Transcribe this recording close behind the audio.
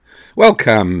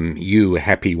Welcome, you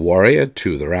happy warrior,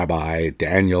 to the Rabbi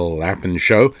Daniel Lapin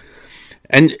Show.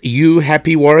 And you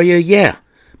happy warrior, yeah,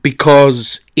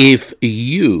 because if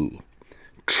you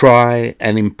try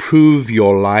and improve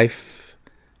your life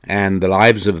and the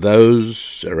lives of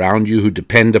those around you who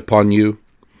depend upon you,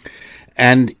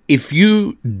 and if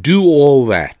you do all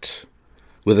that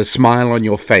with a smile on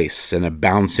your face and a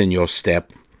bounce in your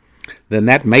step, then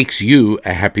that makes you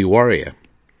a happy warrior.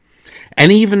 And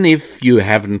even if you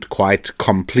haven't quite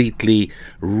completely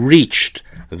reached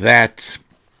that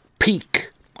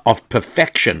peak of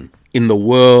perfection in the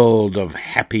world of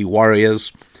happy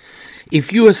warriors,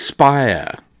 if you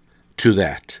aspire to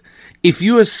that, if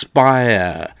you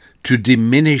aspire to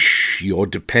diminish your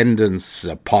dependence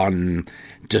upon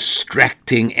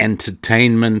distracting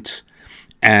entertainment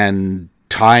and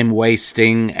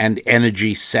time-wasting and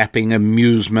energy-sapping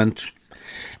amusement,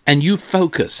 and you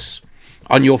focus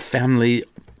on your family,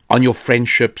 on your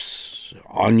friendships,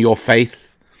 on your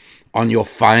faith, on your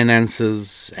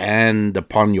finances, and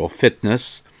upon your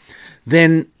fitness,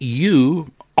 then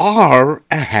you are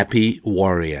a happy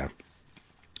warrior.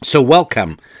 So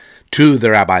welcome to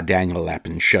the Rabbi Daniel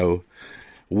Lapin Show,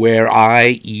 where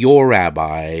I, your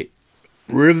rabbi,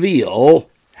 reveal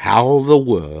how the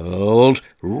world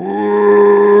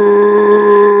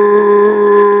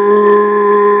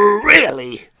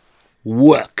really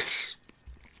works.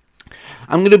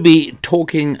 I'm going to be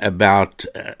talking about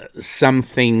some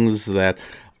things that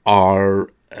are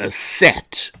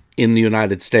set in the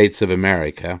United States of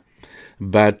America,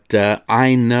 but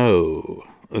I know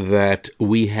that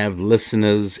we have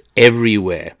listeners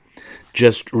everywhere.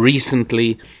 Just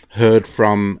recently heard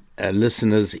from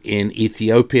listeners in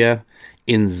Ethiopia,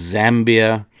 in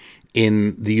Zambia,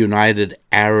 in the United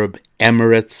Arab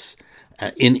Emirates,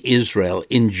 in Israel,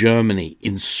 in Germany,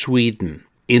 in Sweden,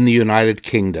 in the United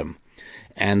Kingdom.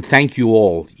 And thank you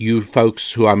all, you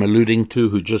folks who I'm alluding to,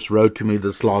 who just wrote to me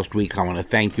this last week. I want to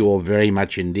thank you all very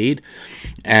much indeed.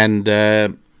 And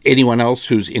anyone else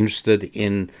who's interested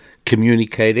in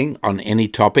communicating on any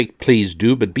topic, please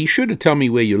do. But be sure to tell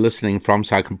me where you're listening from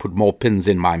so I can put more pins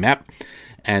in my map.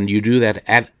 And you do that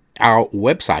at our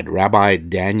website,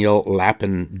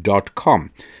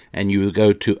 rabbidaniellapin.com. And you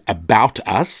go to About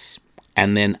Us.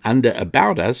 And then under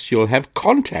About Us, you'll have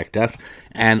Contact Us,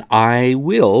 and I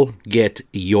will get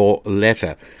your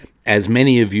letter. As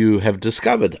many of you have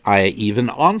discovered, I even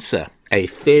answer a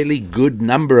fairly good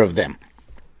number of them.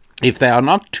 If they are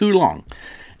not too long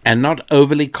and not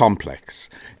overly complex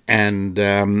and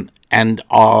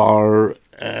are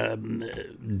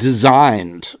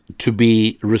designed to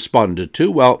be responded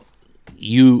to, well,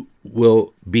 you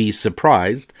will be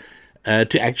surprised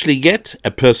to actually get a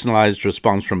personalized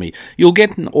response from me. You'll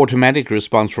get an automatic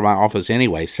response from our office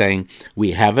anyway, saying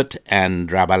we have it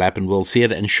and Rabbi Lapin will see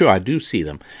it. And sure, I do see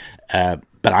them, but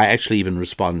I actually even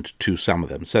respond to some of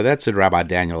them. So that's at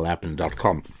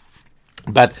rabbidaniellapin.com.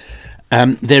 But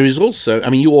there is also,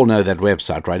 you all know that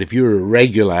website, right? If you're a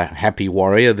regular happy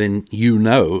warrior, then you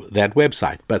know that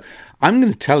website. But I'm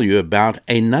going to tell you about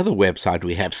another website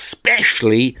we have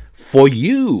specially for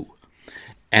you.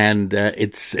 And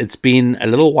it's been a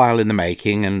little while in the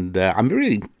making, and I'm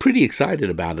really pretty excited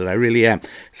about it. I really am.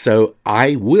 So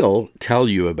I will tell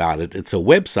you about it. It's a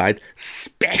website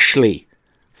specially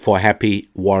for happy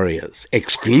warriors,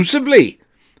 exclusively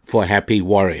for happy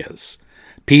warriors.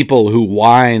 People who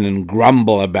whine and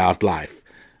grumble about life.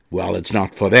 Well, it's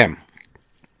not for them.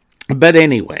 But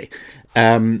anyway,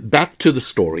 back to the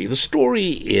story. The story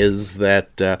is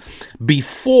that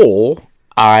before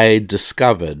I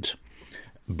discovered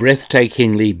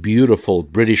breathtakingly beautiful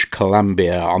British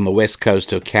Columbia on the west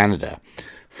coast of Canada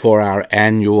for our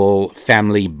annual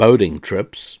family boating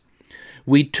trips,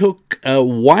 we took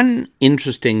one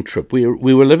interesting trip. We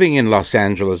were living in Los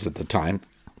Angeles at the time,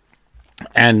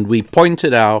 and we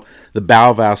pointed the bow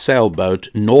of our sailboat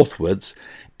northwards,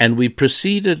 and we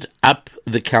proceeded up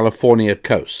the California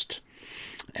coast.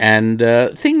 And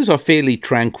things are fairly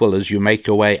tranquil as you make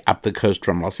your way up the coast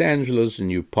from Los Angeles, and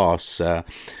you pass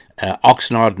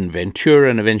Oxnard and Ventura,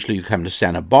 and eventually you come to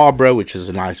Santa Barbara, which is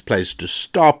a nice place to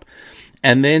stop.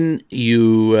 And then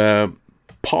you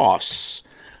pass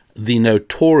the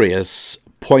notorious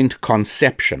Point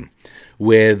Conception,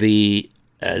 where the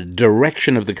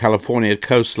direction of the California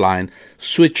coastline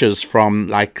switches from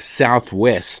like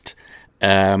northwest,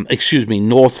 and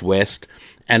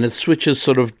it switches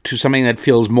sort of to something that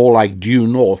feels more like due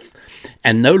north.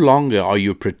 And no longer are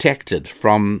you protected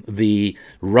from the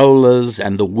rollers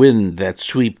and the wind that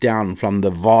sweep down from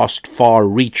the vast far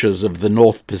reaches of the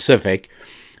North Pacific.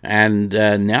 And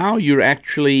now you're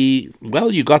actually,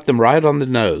 well, you got them right on the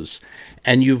nose.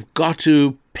 and you've got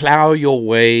to plow your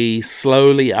way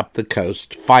slowly up the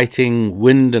coast, fighting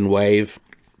wind and wave,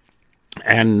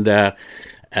 and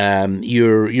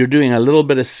you're doing a little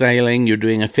bit of sailing, you're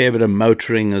doing a fair bit of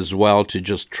motoring as well to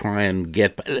just try and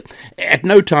get. At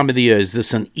no time of the year is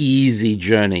this an easy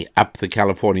journey up the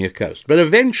California coast, but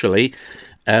eventually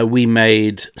we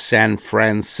made San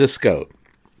Francisco.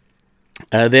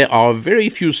 There are very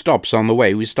few stops on the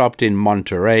way. We stopped in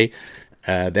Monterey.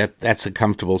 That's a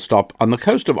comfortable stop. On the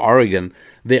coast of Oregon,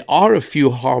 there are a few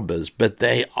harbors, but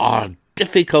they are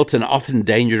difficult and often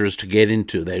dangerous to get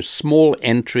into. There's small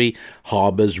entry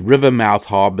harbors, river mouth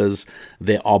harbors.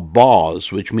 There are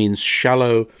bars, which means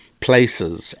shallow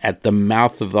places at the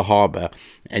mouth of the harbor,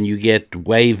 and you get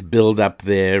wave build-up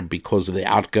there because of the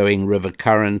outgoing river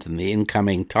current and the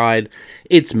incoming tide.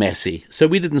 It's messy, so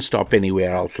we didn't stop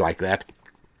anywhere else like that.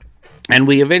 And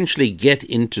we eventually get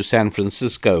into San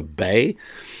Francisco Bay,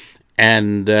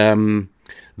 and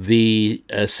the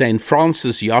St.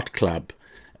 Francis Yacht Club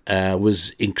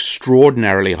was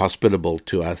extraordinarily hospitable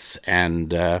to us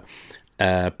and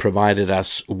provided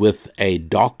us with a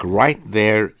dock right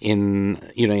there in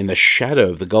the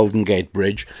shadow of the Golden Gate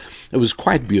Bridge. It was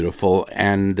quite beautiful,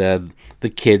 and the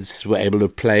kids were able to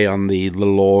play on the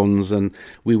lawns, and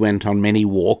we went on many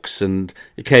walks, and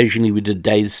occasionally we did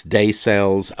day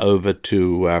sails over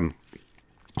to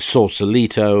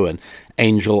Sausalito and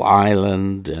Angel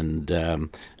Island and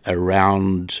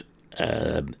around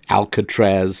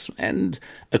Alcatraz and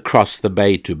across the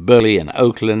bay to Burley and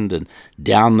Oakland and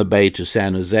down the bay to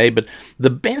San Jose. But the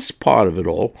best part of it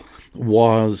all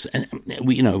was, and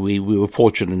we were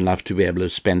fortunate enough to be able to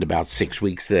spend about 6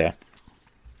 weeks there.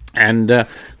 And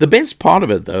the best part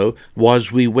of it, though,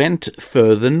 was we went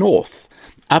further north,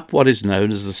 up what is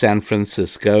known as the San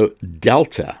Francisco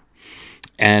Delta.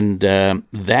 And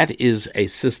that is a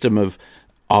system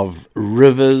of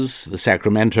rivers, the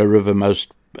Sacramento River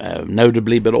most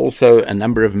notably, but also a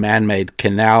number of man-made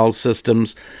canal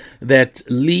systems that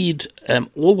lead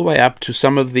all the way up to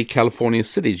some of the California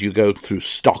cities. You go through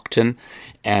Stockton,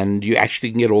 and you actually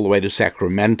can get all the way to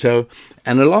Sacramento.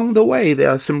 And along the way,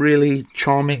 there are some really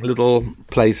charming little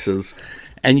places,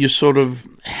 and you sort of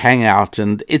hang out,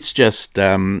 and it's just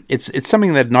it's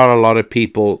something that not a lot of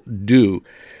people do.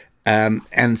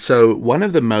 And so one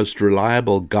of the most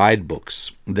reliable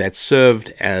guidebooks that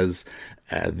served as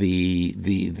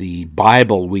the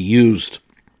Bible we used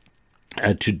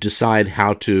to decide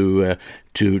how to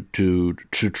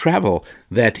travel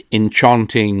that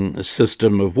enchanting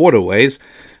system of waterways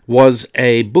was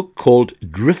a book called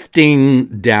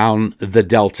Drifting Down the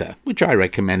Delta, which I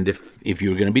recommend if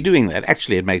you're going to be doing that.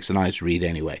 Actually, it makes a nice read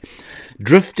anyway.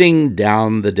 Drifting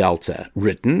Down the Delta,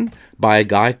 written by a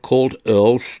guy called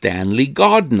Earl Stanley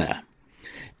Gardner.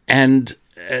 And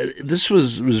this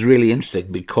was really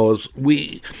interesting because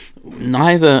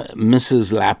neither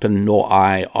Mrs. Lappin nor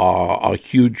I are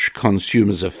huge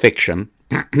consumers of fiction,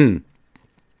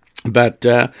 but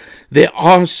there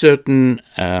are certain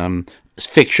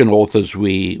fiction authors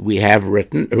we have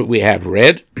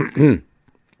read,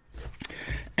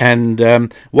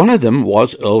 and one of them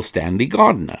was Earl Stanley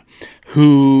Gardner,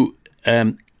 who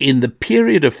in the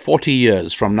period of 40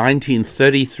 years, from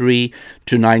 1933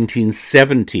 to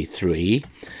 1973,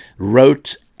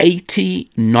 wrote 80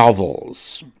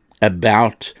 novels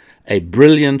about a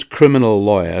brilliant criminal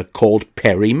lawyer called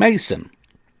Perry Mason.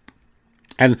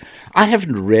 And I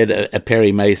haven't read a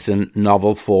Perry Mason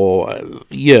novel for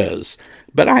years,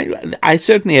 but I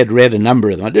certainly had read a number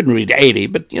of them. I didn't read 80,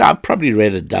 but I probably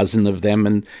read a dozen of them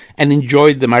and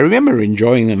enjoyed them. I remember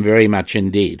enjoying them very much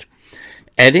indeed.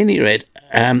 At any rate,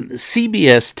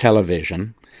 CBS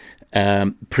Television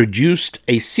produced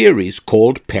a series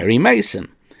called Perry Mason,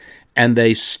 and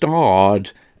they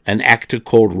starred an actor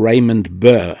called Raymond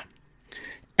Burr.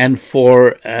 And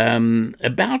for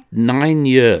about 9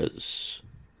 years,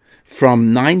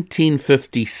 from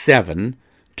 1957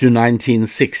 to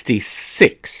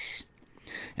 1966,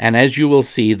 and as you will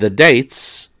see, the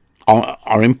dates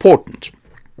are important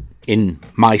in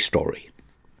my story.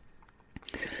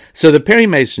 So the Perry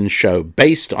Mason show,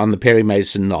 based on the Perry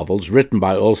Mason novels written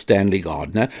by Earl Stanley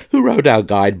Gardner, who wrote our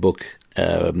guidebook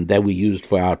that we used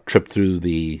for our trip through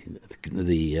the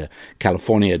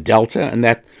California Delta, and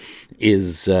that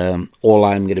is all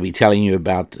I'm going to be telling you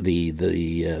about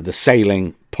the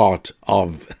sailing part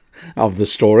of the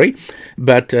story.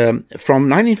 But from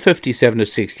 1957 to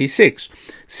 66,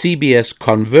 CBS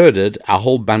converted a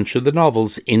whole bunch of the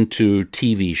novels into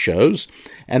TV shows,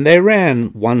 and they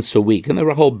ran once a week, and there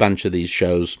were a whole bunch of these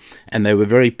shows, and they were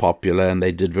very popular, and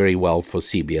they did very well for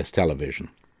CBS television.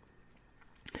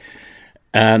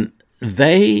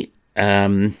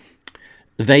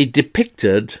 they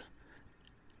depicted,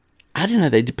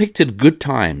 they depicted good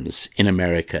times in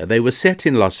America. They were set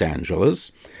in Los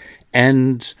Angeles,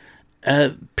 and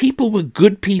people were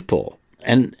good people,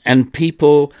 and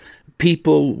people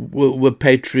were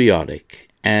patriotic,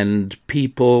 and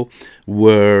people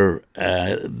were,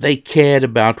 they cared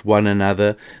about one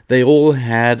another. They all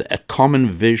had a common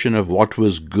vision of what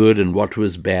was good and what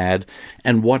was bad,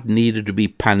 and what needed to be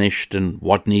punished and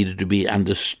what needed to be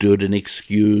understood and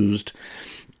excused.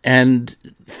 And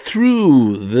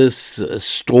through this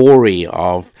story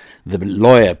of the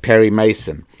lawyer, Perry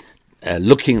Mason,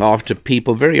 looking after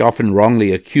people, very often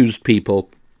wrongly accused people,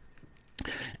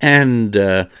 and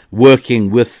working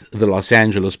with the Los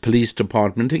Angeles Police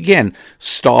Department, again,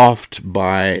 staffed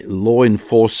by law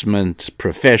enforcement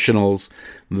professionals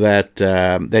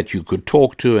that you could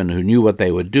talk to and who knew what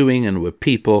they were doing, and were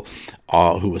people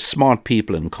who were smart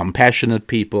people and compassionate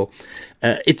people.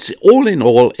 It's all in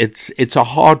all, it's a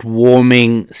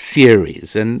heartwarming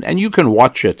series, and you can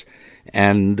watch it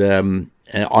and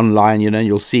online,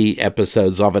 you'll see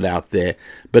episodes of it out there,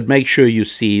 but make sure you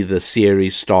see the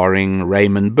series starring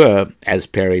Raymond Burr as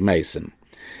Perry Mason.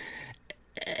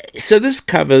 So this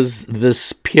covers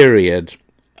this period,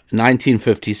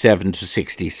 1957 to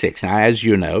 66. Now, as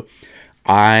you know,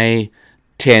 I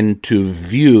tend to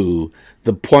view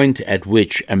the point at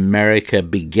which America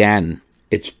began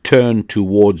its turn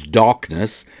towards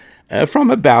darkness from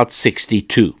about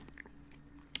 62.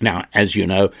 Now, as you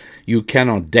know, you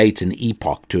cannot date an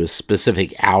epoch to a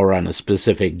specific hour on a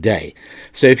specific day.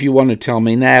 So if you want to tell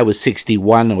me, it was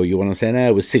 61, or you want to say,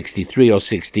 it was 63 or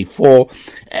 64,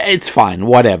 it's fine,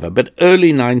 whatever. But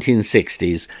early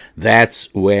 1960s,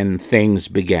 that's when things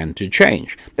began to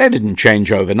change. They didn't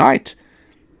change overnight.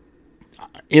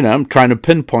 I'm trying to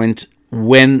pinpoint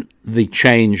when the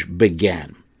change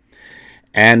began.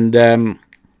 And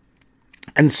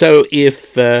so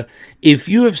if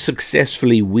you have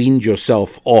successfully weaned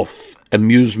yourself off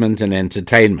amusement and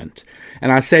entertainment,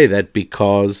 and I say that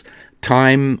because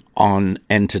time on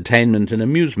entertainment and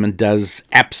amusement does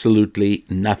absolutely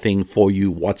nothing for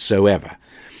you whatsoever.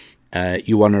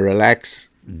 You want to relax,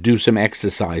 do some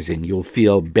exercising. You'll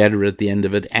feel better at the end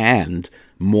of it and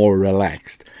more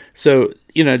relaxed. So,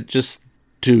 just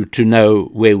to know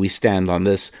where we stand on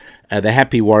this, the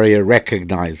Happy Warrior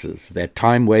recognizes that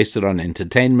time wasted on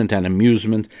entertainment and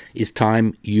amusement is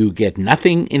time you get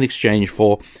nothing in exchange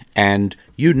for, and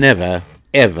you never,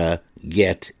 ever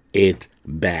get it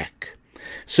back.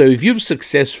 So if you've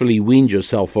successfully weaned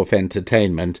yourself off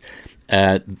entertainment,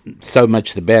 so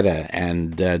much the better,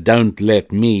 and don't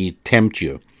let me tempt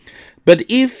you. But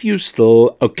if you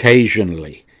still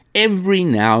occasionally, every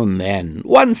now and then,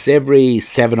 once every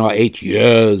 7 or 8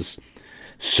 years,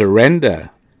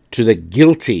 surrender to the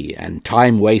guilty and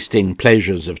time-wasting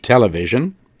pleasures of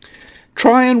television,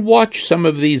 try and watch some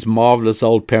of these marvelous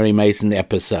old Perry Mason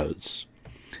episodes.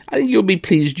 I think you'll be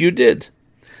pleased you did.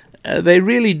 They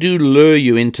really do lure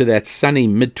you into that sunny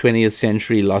mid-20th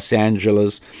century Los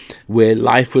Angeles where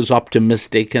life was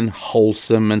optimistic and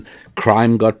wholesome, and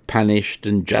crime got punished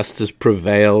and justice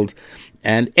prevailed,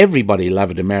 and everybody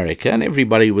loved America and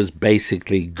everybody was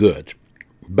basically good.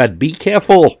 But be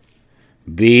careful.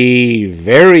 Be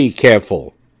very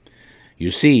careful.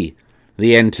 You see,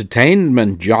 the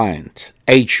entertainment giant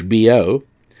HBO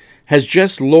has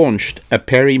just launched a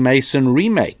Perry Mason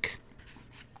remake.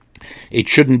 It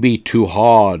shouldn't be too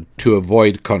hard to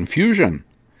avoid confusion.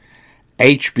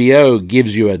 HBO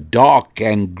gives you a dark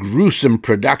and gruesome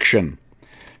production,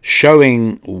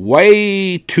 showing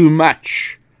way too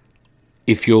much,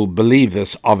 if you'll believe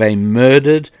this, of a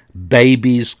murdered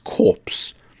baby's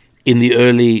corpse in the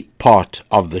early part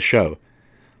of the show.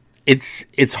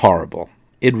 It's horrible.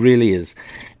 It really is.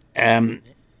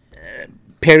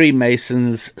 Perry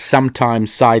Mason's sometime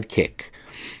sidekick,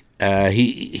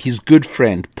 his good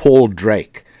friend Paul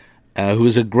Drake, who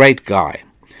is a great guy.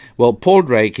 Well, Paul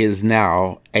Drake is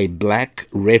now a black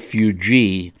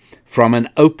refugee from an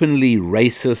openly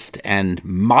racist and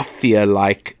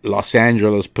mafia-like Los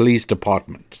Angeles Police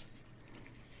Department.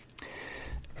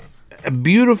 A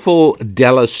beautiful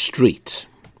Della Street.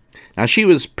 Now, she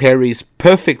was Perry's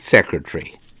perfect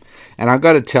secretary. And I've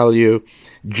got to tell you,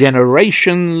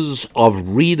 generations of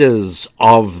readers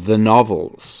of the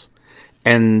novels,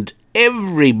 and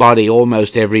everybody,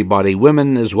 almost everybody,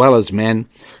 women as well as men,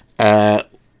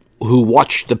 who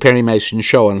watched the Perry Mason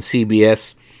show on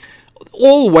CBS,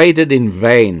 all waited in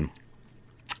vain.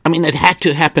 I mean, it had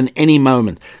to happen any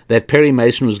moment that Perry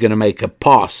Mason was going to make a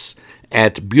pass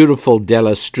at beautiful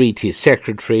Della Street, his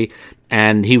secretary,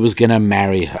 and he was going to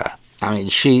marry her. I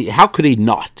mean, how could he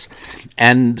not?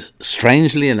 And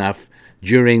strangely enough,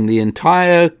 during the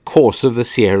entire course of the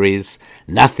series,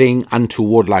 nothing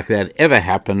untoward like that ever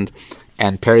happened,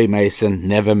 and Perry Mason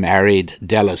never married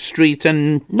Della Street,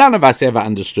 and none of us ever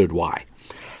understood why.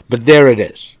 But there it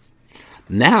is.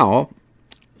 Now,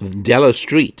 Della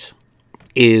Street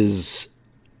is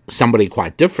somebody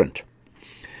quite different.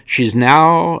 She's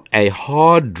now a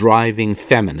hard-driving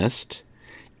feminist,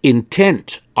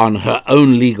 intent on her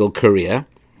own legal career,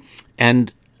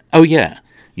 and, oh yeah,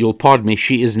 you'll pardon me,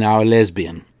 she is now a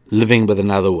lesbian, living with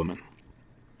another woman.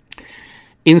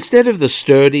 Instead of the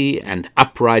sturdy and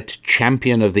upright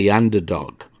champion of the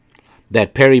underdog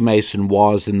that Perry Mason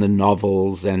was in the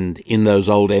novels and in those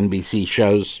old NBC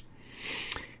shows,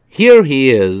 here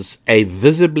he is, a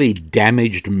visibly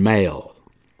damaged male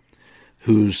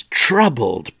whose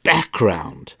troubled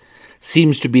background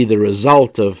seems to be the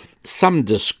result of some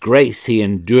disgrace he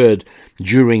endured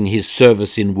during his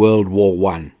service in World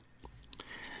War I.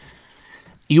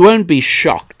 You won't be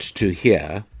shocked to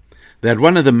hear that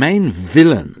one of the main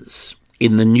villains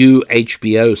in the new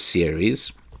HBO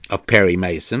series of Perry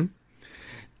Mason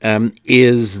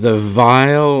is the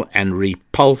vile and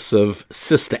repulsive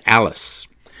Sister Alice.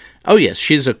 Oh yes,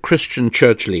 she's a Christian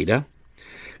church leader,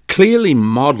 clearly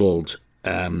modeled,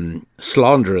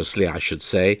 slanderously I should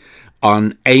say,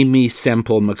 on Aimee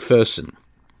Semple McPherson.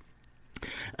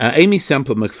 Aimee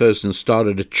Semple McPherson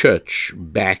started a church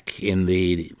back in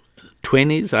the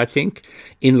 20s, I think,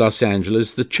 in Los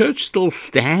Angeles. The church still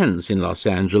stands in Los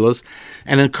Angeles,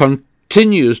 and it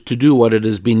continues to do what it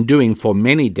has been doing for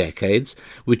many decades,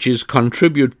 which is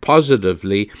contribute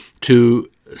positively to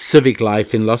civic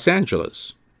life in Los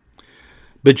Angeles.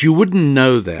 But you wouldn't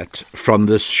know that from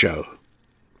this show.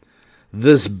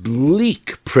 This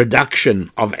bleak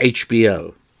production of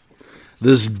HBO,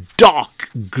 this dark,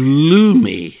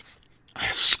 gloomy,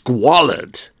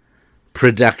 squalid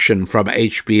production from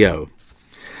HBO,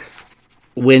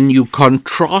 when you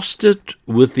contrast it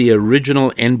with the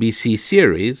original NBC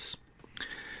series,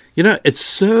 it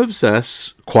serves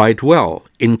us quite well,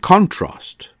 in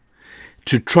contrast,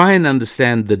 to try and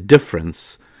understand the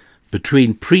difference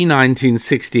between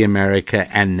pre-1960 America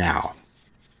and now.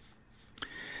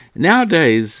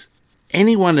 Nowadays,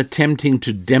 anyone attempting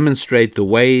to demonstrate the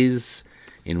ways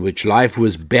in which life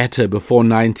was better before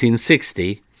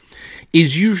 1960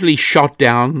 is usually shot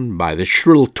down by the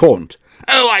shrill taunt,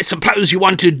 "Oh, I suppose you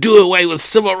want to do away with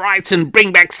civil rights and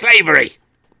bring back slavery."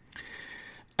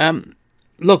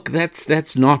 Look,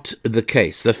 that's not the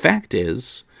case. The fact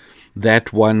is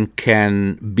that one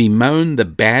can bemoan the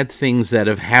bad things that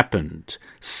have happened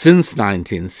since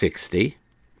 1960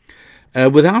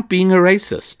 without being a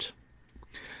racist.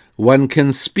 One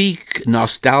can speak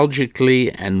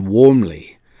nostalgically and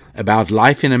warmly about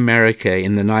life in America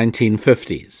in the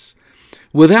 1950s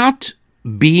without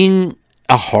being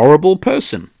a horrible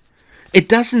person. It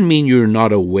doesn't mean you're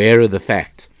not aware of the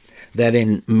fact that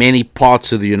in many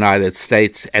parts of the United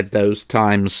States at those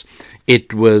times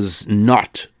it was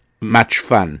not much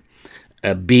fun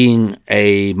being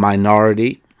a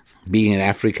minority, being an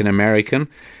African American.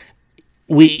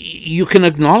 You can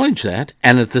acknowledge that,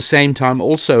 and at the same time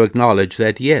also acknowledge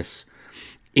that, yes,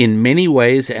 in many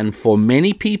ways and for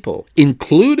many people,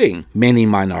 including many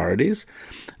minorities,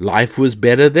 life was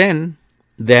better then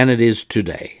than it is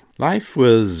today. Life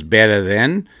was better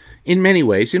then in many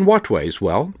ways. In what ways?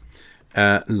 Well,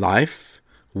 life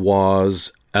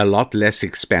was a lot less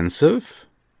expensive,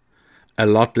 a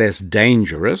lot less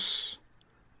dangerous,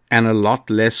 and a lot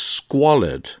less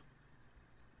squalid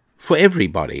for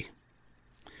everybody.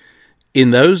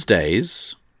 In those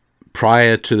days,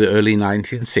 prior to the early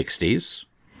 1960s,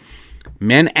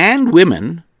 men and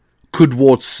women could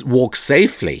walk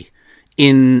safely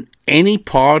in any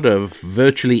part of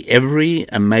virtually every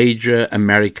major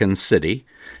American city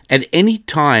at any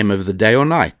time of the day or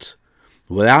night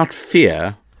without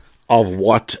fear of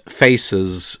what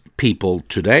faces people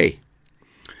today.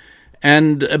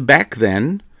 And back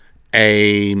then,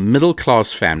 a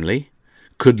middle-class family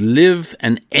could live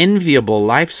an enviable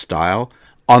lifestyle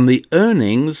on the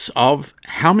earnings of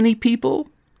how many people?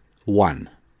 One.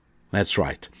 That's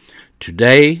right.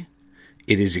 Today,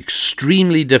 it is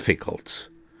extremely difficult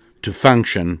to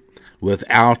function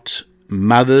without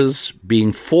mothers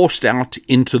being forced out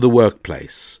into the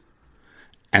workplace.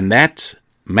 And that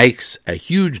makes a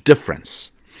huge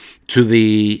difference to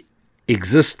the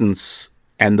existence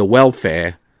and the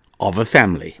welfare of a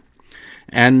family.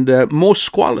 And more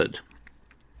squalid,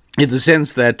 in the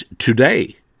sense that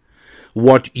today,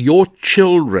 what your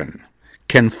children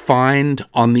can find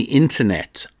on the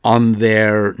internet, on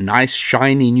their nice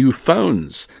shiny new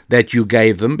phones that you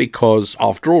gave them, because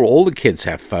after all the kids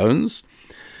have phones,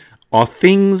 are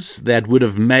things that would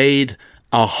have made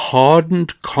a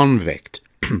hardened convict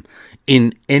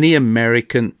in any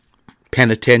American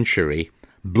penitentiary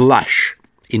blush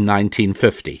in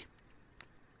 1950.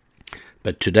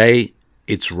 But today,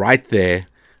 it's right there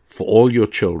for all your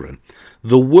children.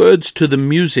 The words to the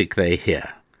music they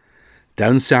hear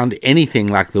don't sound anything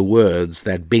like the words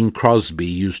that Bing Crosby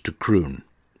used to croon.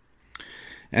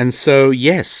 And so,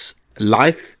 yes,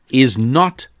 life is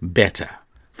not better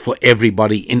for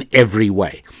everybody in every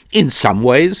way. In some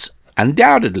ways,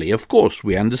 undoubtedly, of course,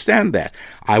 we understand that.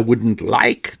 I wouldn't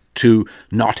like to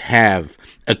not have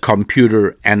a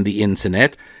computer and the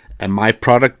internet, and my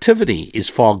productivity is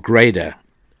far greater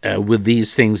with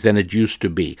these things than it used to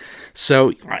be.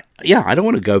 So, yeah, I don't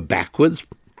want to go backwards,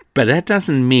 but that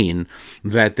doesn't mean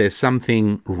that there's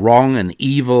something wrong and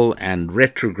evil and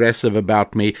retrogressive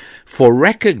about me for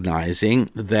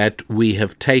recognizing that we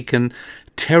have taken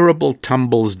terrible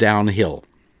tumbles downhill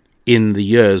in the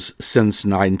years since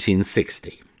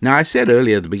 1960. Now, I said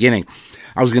earlier at the beginning,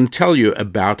 I was going to tell you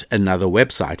about another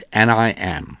website, and I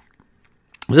am.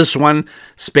 This one,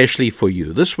 especially for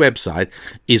you. This website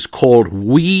is called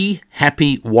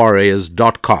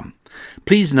WeHappyWarriors.com.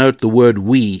 Please note the word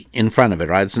we in front of it,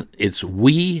 right? It's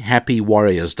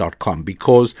WeHappyWarriors.com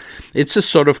because it's a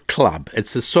sort of club.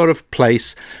 It's a sort of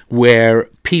place where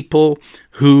people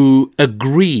who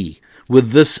agree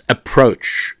with this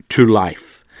approach to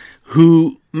life,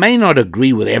 who may not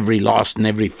agree with every last and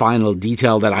every final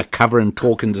detail that I cover and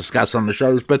talk and discuss on the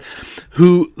shows, but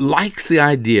who likes the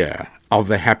idea of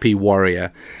the happy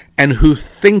warrior and who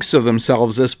thinks of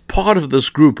themselves as part of this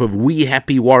group of We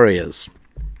Happy Warriors.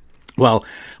 Well,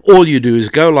 all you do is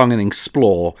go along and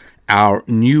explore our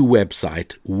new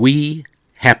website,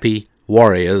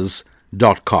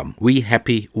 WeHappyWarriors.com,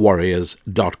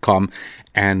 WeHappyWarriors.com,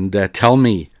 and tell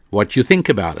me what you think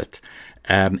about it.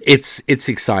 It's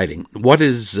exciting. What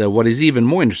is even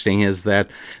more interesting is that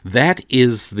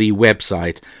is the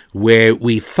website where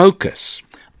we focus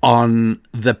on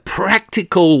the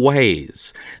practical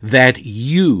ways that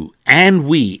you and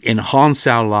we enhance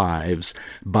our lives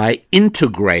by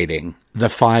integrating the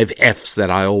 5 F's that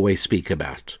I always speak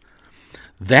about.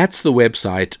 That's the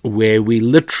website where we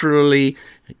literally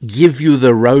give you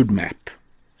the roadmap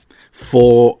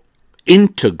for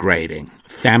integrating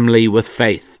family with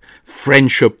faith,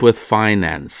 friendship with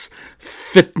finance,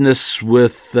 fitness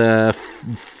with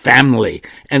family,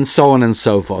 and so on and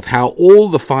so forth. How all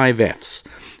the 5 F's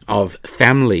of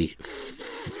family,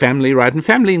 right? And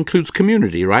family includes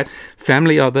community, right?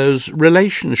 Family are those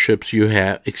relationships you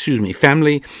have.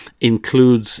 Family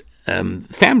includes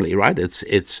family, right?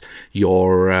 It's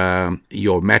your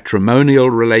matrimonial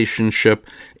relationship.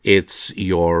 It's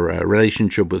your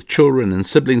relationship with children and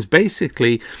siblings.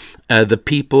 Basically, the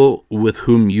people with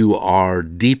whom you are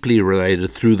deeply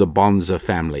related through the bonds of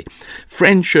family.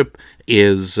 Friendship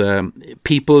is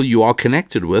people you are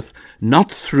connected with,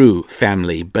 not through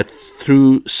family, but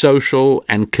through social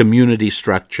and community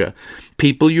structure.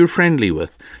 People you're friendly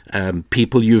with,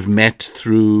 people you've met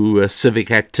through civic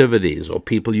activities, or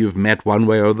people you've met one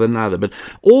way or another. But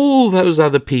all those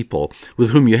other people with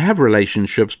whom you have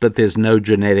relationships, but there's no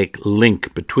genetic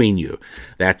link between you.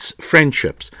 That's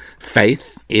friendships.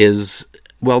 Faith is,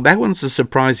 well, that one's a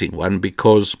surprising one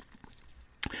because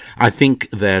I think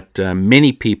that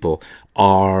many people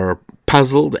are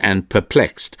puzzled and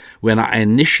perplexed when I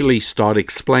initially start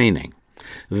explaining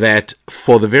that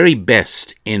for the very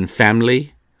best in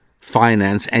family,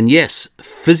 finance, and yes,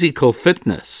 physical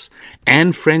fitness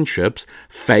and friendships,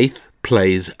 faith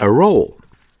plays a role.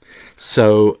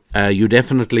 So you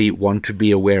definitely want to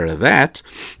be aware of that.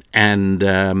 And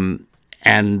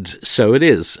so it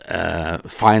is.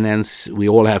 Finance, we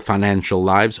all have financial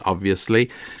lives, obviously,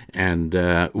 and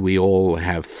we all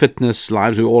have fitness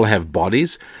lives. We all have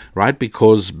bodies, right?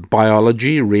 Because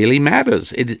biology really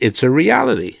matters. It's a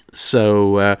reality.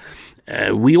 So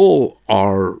we all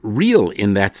are real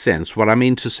in that sense. What I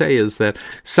mean to say is that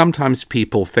sometimes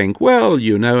people think, well,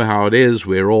 you know how it is.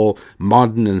 We're all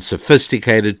modern and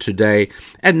sophisticated today,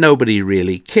 and nobody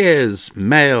really cares.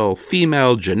 Male,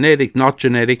 female, genetic, not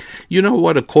genetic. You know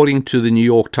what? According to the New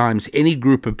York Times, any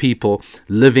group of people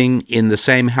living in the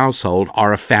same household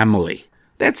are a family.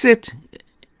 That's it.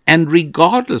 And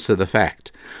regardless of the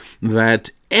fact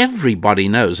that everybody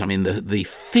knows, I mean, the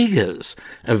figures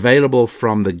available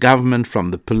from the government,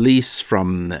 from the police,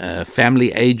 from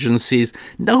family agencies,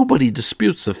 nobody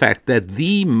disputes the fact that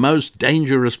the most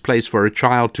dangerous place for a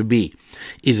child to be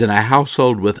is in a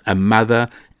household with a mother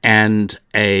and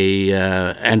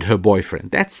her boyfriend.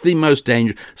 That's the most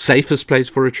safest place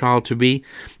for a child to be,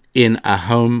 in a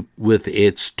home with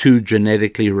its 2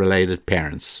 genetically related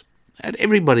parents. And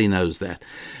everybody knows that.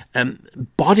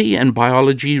 body and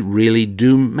biology really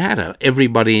do matter.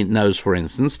 Everybody knows, for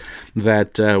instance,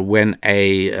 that when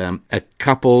a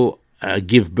couple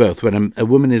give birth, when a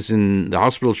woman is in the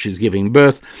hospital, she's giving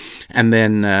birth, and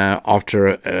then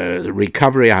after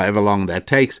recovery, however long that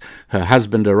takes, her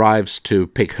husband arrives to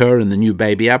pick her and the new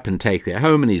baby up and take her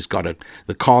home, and he's got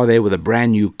the car there with a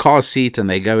brand new car seat, and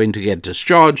they go in to get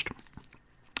discharged.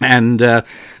 And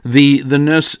the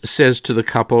nurse says to the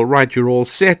couple, right, you're all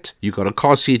set, you've got a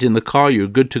car seat in the car, you're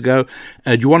good to go.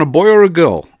 Do you want a boy or a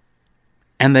girl?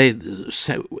 And they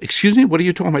say, excuse me, what are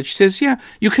you talking about? She says, yeah,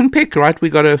 you can pick, right?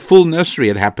 We got a full nursery,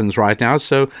 it happens right now,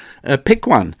 so pick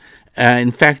one.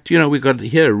 In fact, we got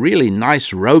here a really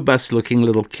nice, robust-looking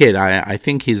little kid. I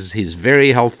think he's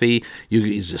very healthy.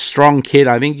 He's a strong kid.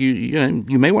 I think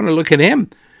you may want to look at him.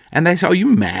 And they say, are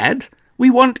you mad? We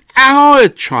want our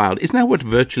child. Isn't that what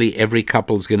virtually every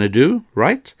couple is going to do,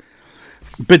 right?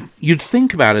 But you'd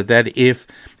think about it that if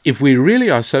we really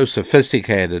are so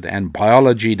sophisticated and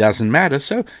biology doesn't matter,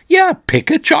 so yeah, pick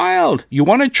a child. You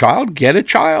want a child, get a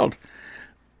child.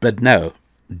 But no,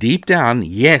 deep down,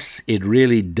 yes, it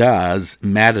really does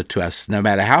matter to us, no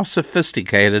matter how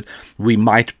sophisticated we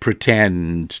might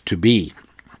pretend to be.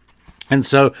 And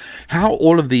so how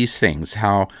all of these things,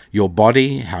 how your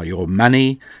body, how your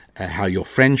money, how your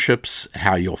friendships,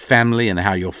 how your family, and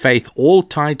how your faith all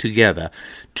tie together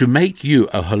to make you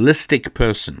a holistic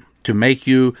person, to make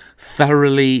you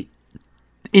thoroughly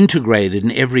integrated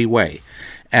in every way.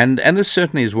 And this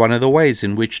certainly is one of the ways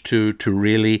in which to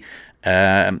really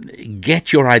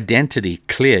get your identity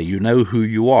clear. You know who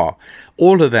you are.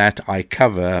 All of that I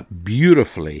cover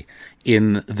beautifully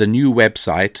in the new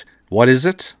website. What is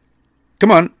it?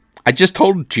 Come on, I just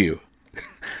told it to you.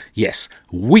 Yes,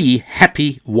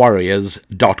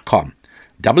 WeHappyWarriors.com.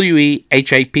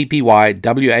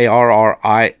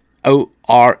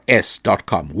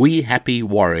 WeHappyWarriors.com.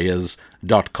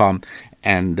 WeHappyWarriors.com.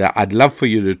 And I'd love for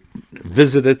you to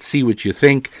visit it, see what you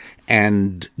think,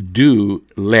 and do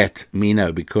let me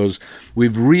know, because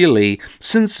we've really,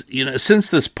 since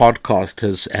this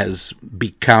podcast has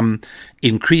become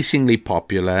increasingly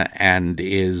popular and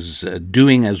is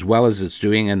doing as well as it's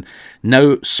doing, and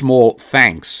no small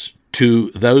thanks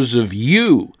to those of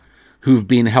you who've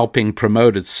been helping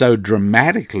promote it so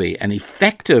dramatically and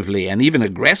effectively and even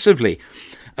aggressively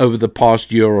over the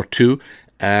past year or two.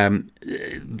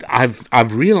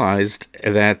 I've realized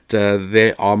that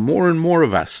there are more and more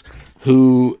of us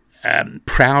who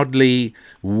proudly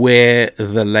wear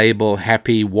the label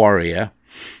Happy Warrior,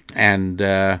 and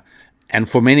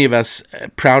for many of us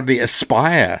proudly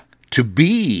aspire to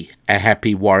be a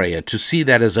happy warrior, to see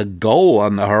that as a goal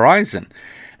on the horizon.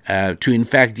 To, in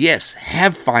fact, yes,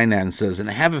 have finances and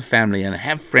have a family and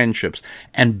have friendships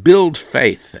and build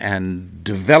faith and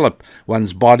develop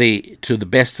one's body to the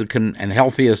best it can and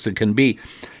healthiest it can be.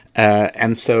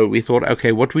 And so we thought,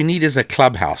 okay, what we need is a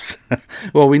clubhouse.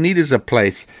 Well, we need is a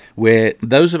place where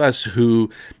those of us who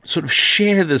sort of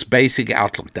share this basic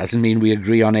outlook, doesn't mean we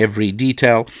agree on every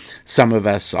detail. Some of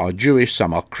us are Jewish,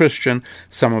 some are Christian,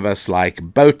 some of us like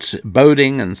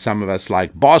boating, and some of us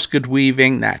like basket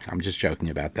weaving. Nah, I'm just joking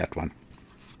about that one.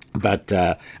 But,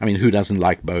 who doesn't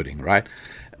like boating, right?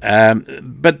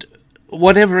 But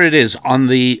whatever it is, on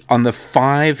the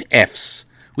 5 F's,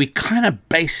 we kind of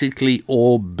basically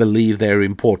all believe they're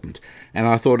important. And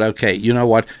I thought, okay, you know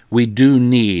what? We do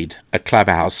need a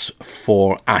clubhouse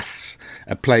for us,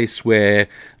 a place where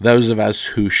those of us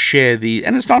who share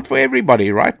and it's not for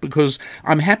everybody, right? Because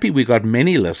I'm happy we got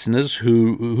many listeners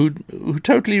who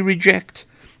totally reject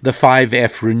the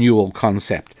 5F renewal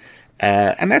concept.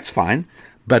 And that's fine.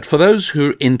 But for those who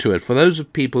are into it, for those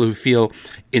of people who feel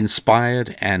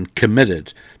inspired and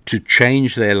committed to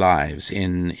change their lives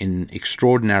in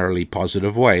extraordinarily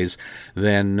positive ways,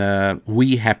 then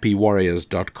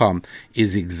WeHappyWarriors.com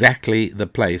is exactly the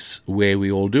place where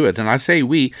we all do it. And I say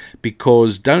we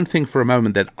because don't think for a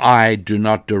moment that I do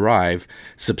not derive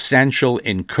substantial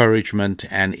encouragement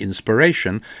and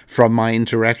inspiration from my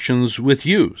interactions with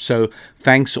you. So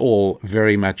thanks all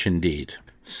very much indeed.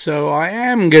 So I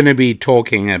am going to be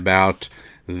talking about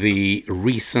the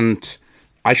recent,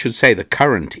 I should say the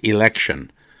current election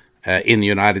in the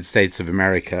United States of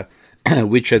America,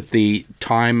 which at the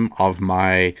time of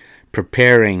my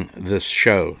preparing this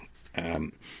show,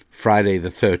 Friday the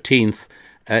 13th,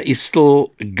 is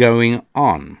still going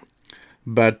on.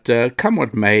 But come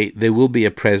what may, there will be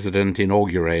a president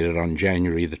inaugurated on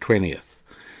January the 20th.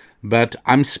 But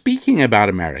I'm speaking about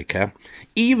America,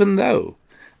 even though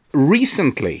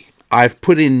recently I've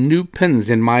put in new pins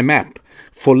in my map,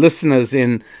 For listeners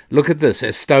in, look at this,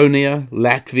 Estonia,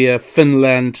 Latvia,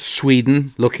 Finland,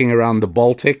 Sweden, looking around the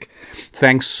Baltic.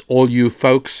 Thanks all you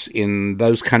folks in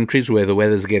those countries where the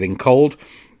weather's getting cold.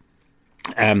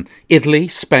 Italy,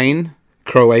 Spain,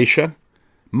 Croatia,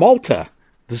 Malta,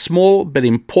 the small but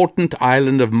important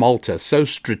island of Malta, so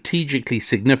strategically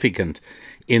significant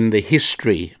in the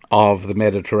history of the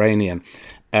Mediterranean.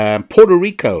 Puerto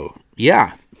Rico,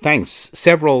 yeah, thanks.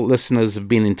 Several listeners have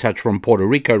been in touch from Puerto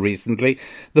Rico recently.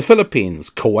 The Philippines,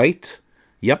 Kuwait,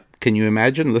 yep, can you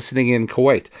imagine listening in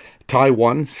Kuwait?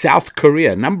 Taiwan, South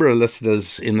Korea, a number of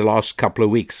listeners in the last couple of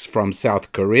weeks from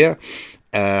South Korea,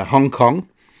 Hong Kong,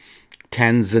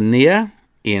 Tanzania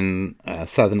in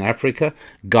Southern Africa,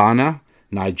 Ghana,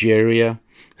 Nigeria,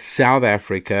 South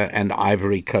Africa, and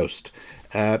Ivory Coast.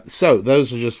 So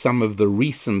those are just some of the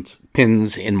recent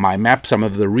pins in my map, some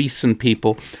of the recent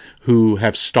people who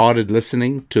have started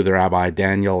listening to the Rabbi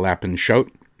Daniel Lapin Show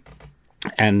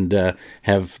and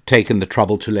have taken the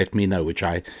trouble to let me know, which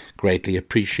I greatly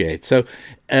appreciate. So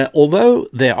although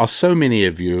there are so many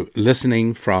of you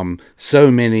listening from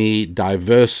so many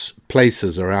diverse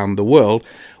places around the world,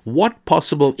 what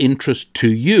possible interest to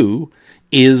you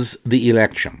is the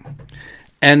election?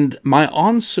 And my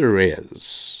answer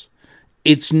is,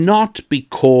 it's not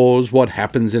because what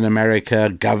happens in America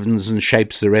governs and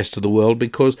shapes the rest of the world,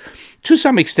 because to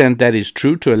some extent that is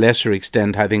true, to a lesser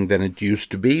extent I think than it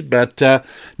used to be. But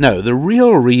no, the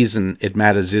real reason it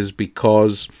matters is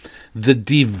because the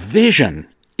division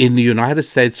in the United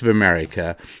States of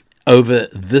America over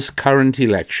this current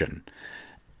election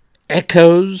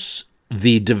echoes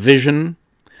the division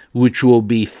which will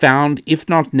be found, if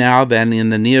not now, then in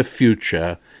the near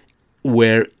future,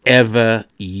 wherever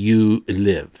you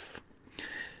live.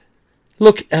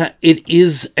 Look, it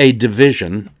is a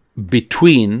division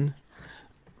between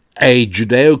a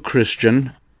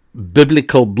Judeo-Christian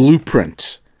biblical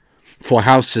blueprint for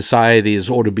how societies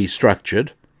ought to be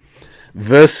structured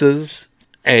versus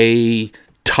a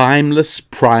timeless,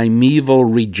 primeval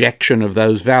rejection of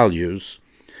those values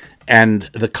and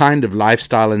the kind of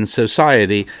lifestyle and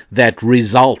society that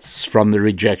results from the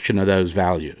rejection of those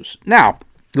values. Now,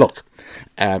 look,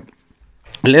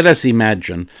 let us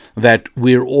imagine that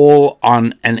we're all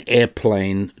on an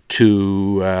airplane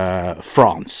to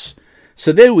France.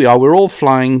 So there we are, we're all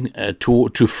flying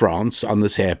to France on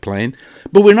this airplane,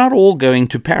 but we're not all going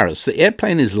to Paris. The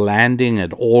airplane is landing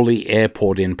at Orly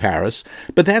Airport in Paris,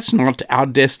 but that's not our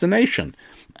destination.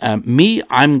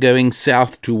 I'm going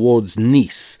south towards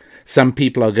Nice. Some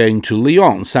people are going to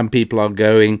Lyon. Some people are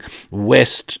going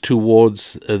west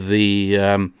towards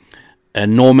the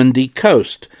Normandy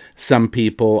coast. Some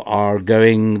people are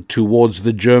going towards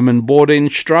the German border in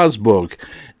Strasbourg.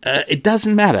 It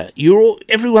doesn't matter.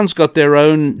 Everyone's got their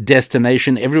own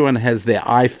destination. Everyone has their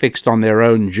eye fixed on their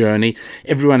own journey.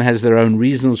 Everyone has their own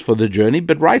reasons for the journey.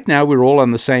 But right now, we're all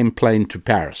on the same plane to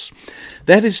Paris.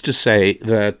 That is to say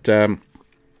that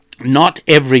not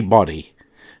everybody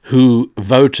who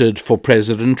voted for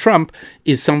President Trump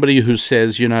is somebody who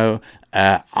says,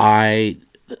 I,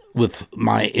 with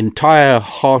my entire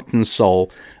heart and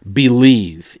soul,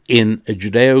 believe in a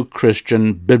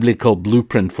Judeo-Christian biblical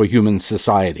blueprint for human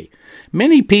society.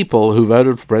 Many people who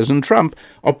voted for President Trump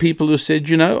are people who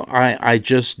said, I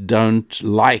just don't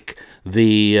like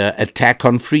the attack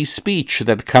on free speech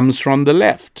that comes from the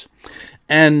left.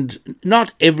 And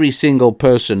not every single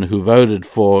person who voted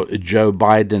for Joe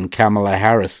Biden, Kamala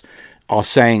Harris, are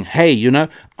saying, hey,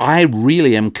 I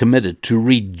really am committed to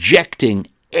rejecting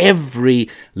every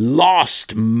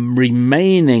last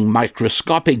remaining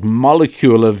microscopic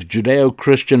molecule of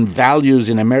Judeo-Christian values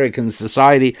in American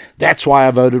society. That's why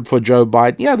I voted for Joe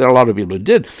Biden. Yeah, there are a lot of people who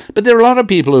did, but there are a lot of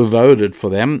people who voted for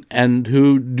them and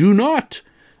who do not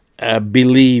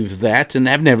believe that and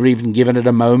have never even given it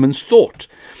a moment's thought.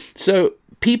 So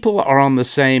people are on the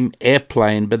same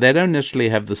airplane, but they don't necessarily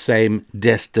have the same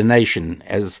destination,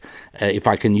 as if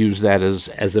I can use that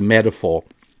as a metaphor.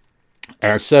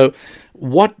 So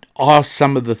what are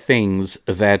some of the things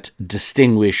that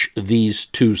distinguish these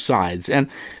two sides? And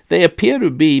they appear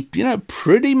to be,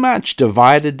 pretty much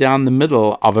divided down the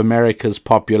middle of America's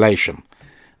population.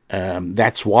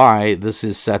 That's why this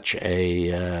is such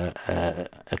a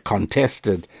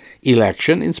contested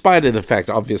election, in spite of the fact,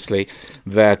 obviously,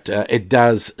 that it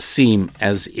does seem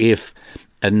as if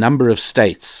a number of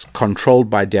states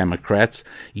controlled by Democrats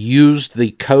used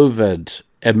the COVID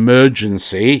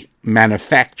emergency,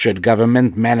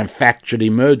 government manufactured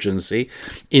emergency,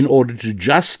 in order to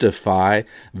justify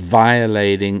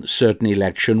violating certain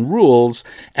election rules.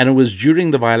 And it was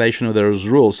during the violation of those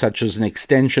rules, such as an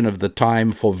extension of the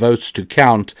time for votes to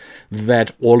count,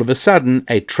 that all of a sudden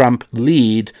a Trump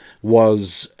lead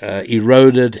was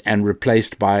eroded and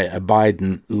replaced by a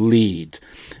Biden lead.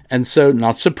 And so,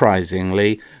 not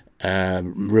surprisingly, most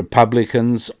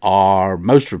Republicans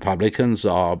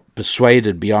are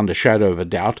persuaded beyond a shadow of a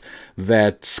doubt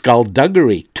that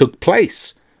skullduggery took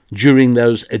place during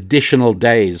those additional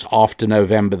days after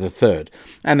November the 3rd.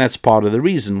 And that's part of the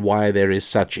reason why there is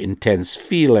such intense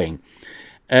feeling.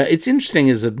 It's interesting,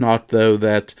 is it not, though,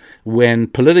 that when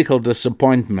political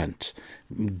disappointment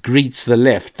greets the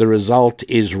left, the result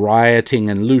is rioting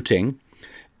and looting,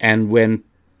 and when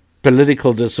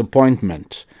political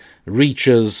disappointment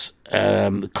reaches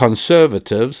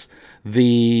conservatives,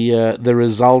 the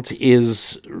result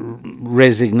is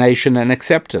resignation and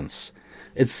acceptance.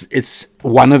 It's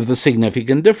one of the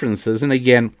significant differences. And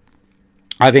again,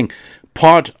 I think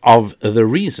part of the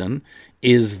reason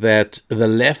is that the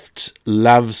left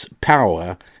loves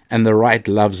power and the right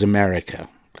loves America.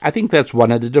 I think that's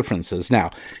one of the differences. Now,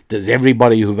 does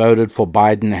everybody who voted for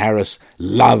Biden-Harris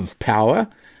love power?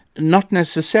 Not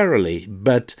necessarily,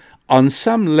 but on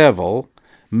some level,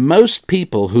 most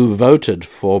people who voted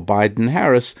for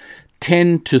Biden-Harris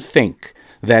tend to think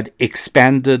that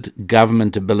expanded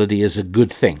government ability is a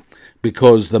good thing,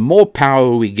 because the more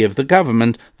power we give the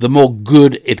government, the more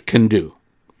good it can do.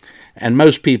 And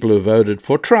most people who voted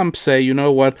for Trump say, you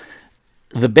know what,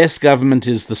 the best government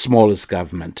is the smallest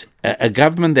government, a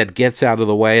government that gets out of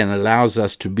the way and allows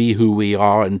us to be who we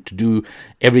are and to do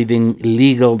everything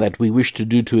legal that we wish to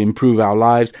do to improve our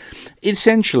lives.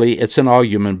 Essentially, it's an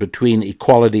argument between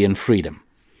equality and freedom.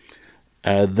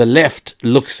 The left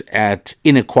looks at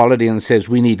inequality and says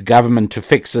we need government to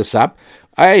fix this up.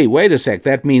 Hey, wait a sec,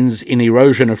 that means in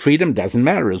erosion of freedom doesn't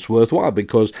matter. It's worthwhile,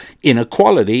 because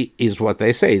inequality is what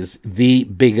they say is the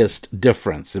biggest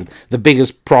difference, the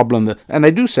biggest problem. And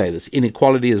they do say this,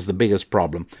 inequality is the biggest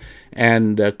problem.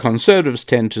 And conservatives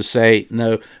tend to say,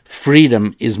 no,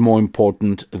 freedom is more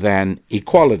important than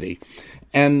equality.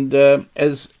 And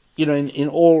as you know, in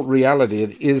all reality,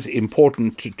 it is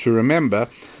important to remember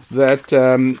that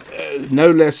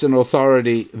no less an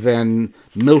authority than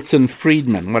Milton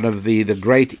Friedman, one of the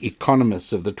great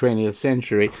economists of the 20th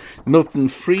century, Milton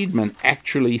Friedman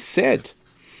actually said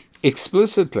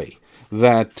explicitly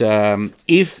that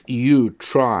if you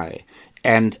try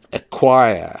and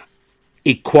acquire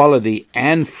equality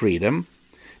and freedom,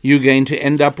 you're going to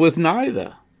end up with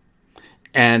neither.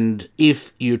 And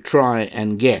if you try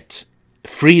and get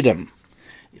freedom,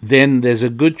 then there's a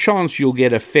good chance you'll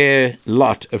get a fair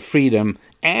lot of freedom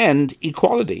and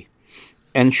equality.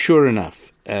 And sure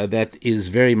enough, that is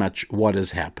very much what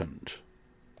has happened.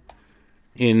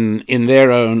 In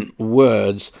their own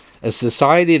words, a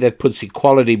society that puts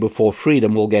equality before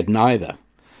freedom will get neither.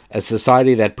 A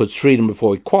society that puts freedom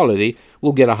before equality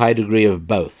will get a high degree of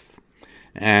both.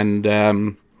 And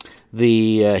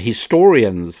the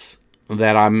historians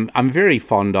that I'm very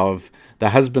fond of, the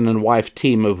husband and wife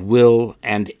team of Will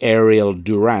and Ariel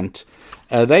Durant,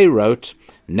 they wrote,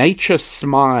 "Nature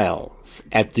smiles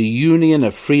at the union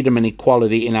of freedom and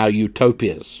equality in our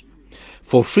utopias.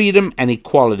 For freedom and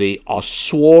equality are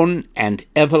sworn and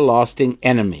everlasting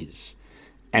enemies,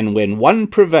 and when one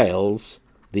prevails,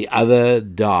 the other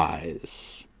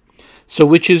dies. So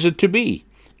which is it to be?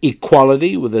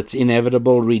 Equality with its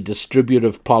inevitable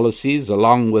redistributive policies,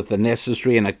 along with the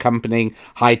necessary and accompanying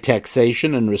high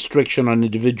taxation and restriction on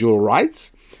individual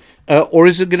rights? Or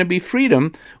is it going to be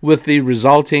freedom with the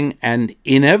resulting and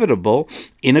inevitable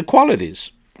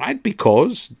inequalities, right?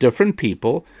 Because different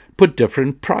people put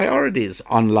different priorities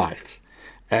on life.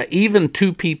 Even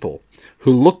two people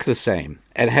who look the same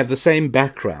and have the same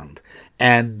background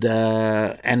and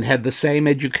have the same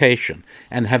education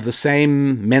and have the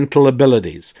same mental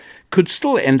abilities could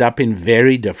still end up in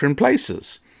very different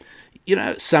places. You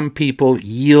know, some people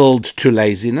yield to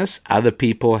laziness. Other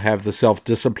people have the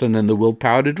self-discipline and the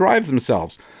willpower to drive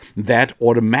themselves. That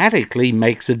automatically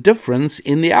makes a difference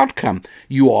in the outcome.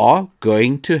 You are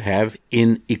going to have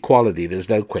inequality. There's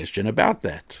no question about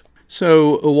that.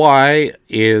 So why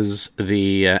is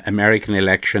the American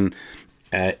election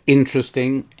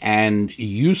interesting and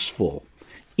useful,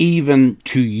 even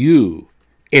to you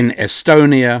in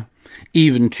Estonia,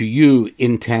 even to you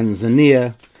in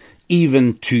Tanzania,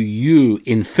 even to you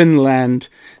in Finland,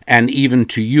 and even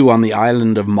to you on the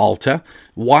island of Malta?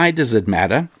 Why does it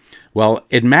matter? Well,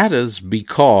 it matters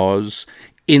because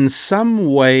in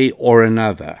some way or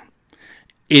another,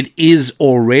 it is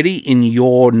already in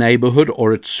your neighborhood,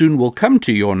 or it soon will come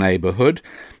to your neighborhood,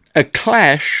 a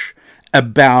clash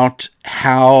about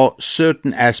how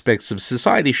certain aspects of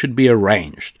society should be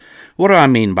arranged. What do I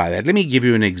mean by that? Let me give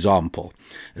you an example.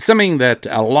 Something that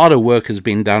a lot of work has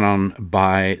been done on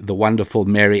by the wonderful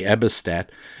Mary Eberstadt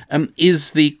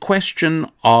is the question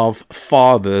of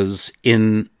fathers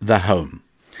in the home.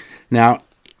 Now,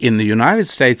 in the United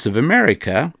States of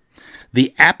America,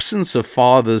 the absence of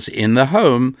fathers in the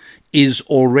home is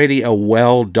already a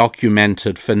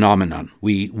well-documented phenomenon.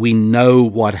 We know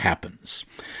what happens.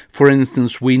 For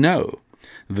instance, we know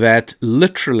that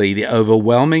literally the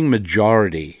overwhelming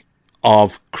majority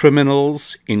of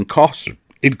criminals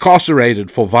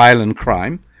incarcerated for violent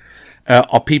crime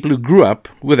are people who grew up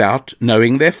without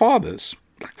knowing their fathers.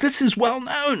 This is well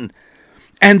known.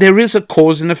 And there is a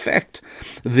cause and effect.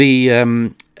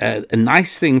 A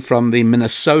nice thing from the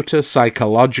Minnesota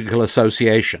Psychological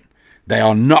Association. They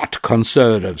are not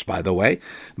conservatives, by the way,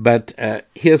 but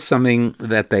here's something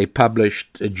that they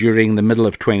published during the middle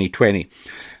of 2020.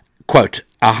 Quote,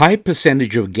 a high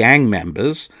percentage of gang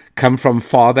members come from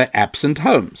father-absent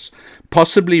homes,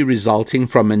 possibly resulting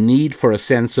from a need for a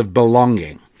sense of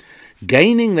belonging.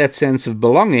 Gaining that sense of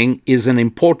belonging is an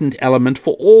important element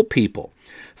for all people.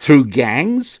 Through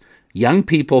gangs, young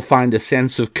people find a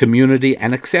sense of community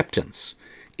and acceptance.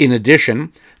 In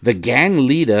addition, the gang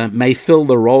leader may fill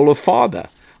the role of father,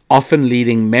 often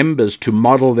leading members to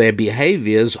model their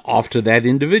behaviors after that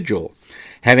individual.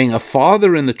 Having a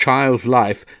father in the child's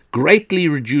life greatly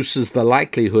reduces the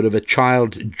likelihood of a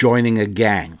child joining a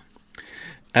gang.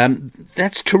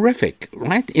 That's terrific,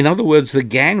 right? In other words, the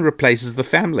gang replaces the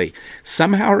family.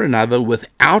 Somehow or another,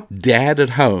 without dad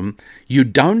at home, you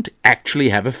don't actually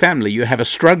have a family. You have a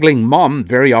struggling mom,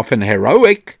 very often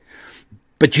heroic,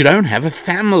 but you don't have a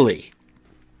family.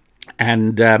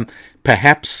 And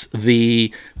perhaps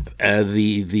the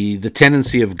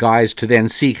tendency of guys to then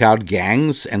seek out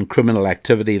gangs and criminal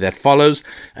activity that follows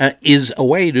is a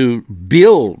way to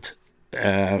build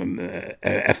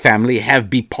a family,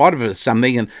 be part of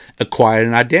something, and acquire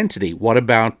an identity. What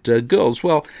about girls?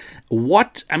 Well,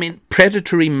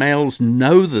 predatory males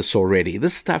know this already.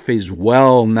 This stuff is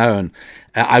well known.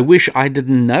 I wish I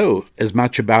didn't know as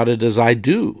much about it as I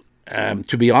do.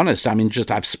 To be honest,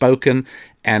 I've spoken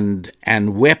and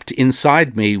wept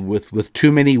inside me with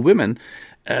too many women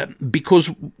because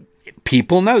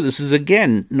people know this is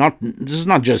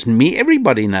not just me.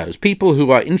 Everybody knows. People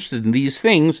who are interested in these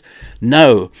things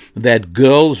know that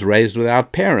girls raised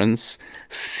without parents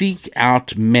seek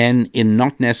out men in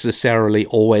not necessarily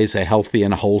always a healthy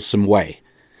and wholesome way.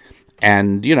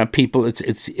 And people,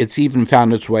 it's even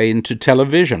found its way into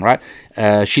television, right?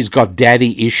 She's got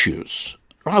daddy issues.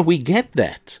 Right, we get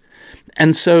that.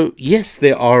 And so, yes,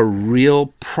 there are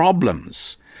real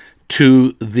problems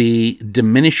to the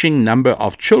diminishing number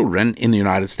of children in the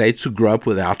United States who grow up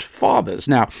without fathers.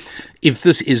 Now, if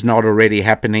this is not already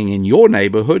happening in your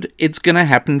neighborhood, it's going to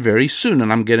happen very soon,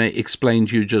 and I'm going to explain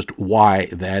to you just why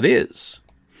that is.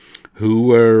 Who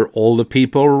were all the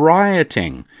people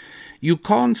rioting? You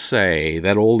can't say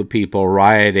that all the people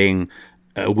rioting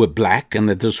were black and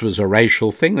that this was a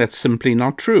racial thing. That's simply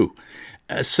not true.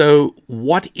 So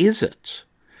what is it?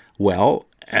 Well,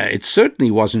 it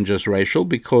certainly wasn't just racial,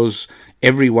 because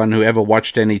everyone who ever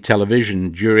watched any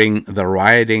television during the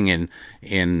rioting in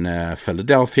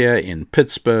Philadelphia, in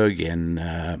Pittsburgh,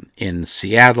 in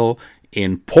Seattle,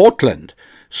 in Portland,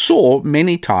 saw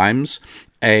many times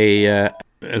a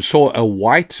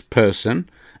white person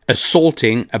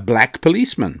assaulting a black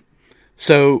policeman.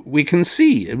 So we can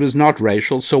see it was not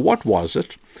racial. So what was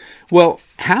it? Well,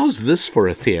 how's this for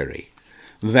a theory?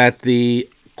 That the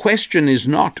question is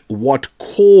not what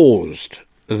caused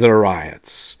the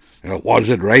riots. Was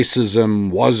it racism?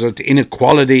 Was it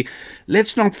inequality?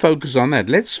 Let's not focus on that.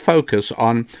 Let's focus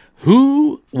on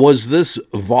who was this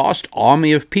vast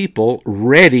army of people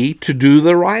ready to do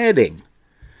the rioting.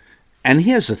 And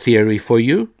here's a theory for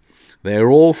you.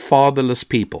 They're all fatherless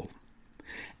people.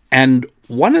 And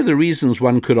one of the reasons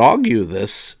one could argue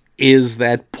this is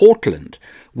that Portland,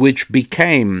 which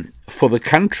became for the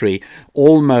country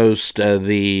almost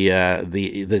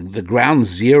the ground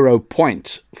zero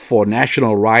point for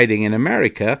national rioting in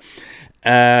America,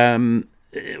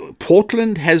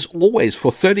 Portland has always,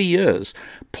 for 30 years,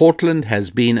 Portland has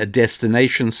been a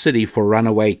destination city for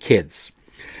runaway kids.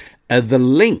 The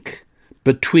link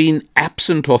between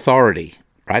absent authority,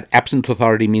 right? Absent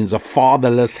authority means a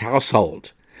fatherless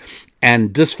household,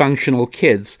 and dysfunctional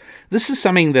kids. This is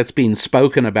something that's been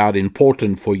spoken about in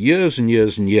Portland for years and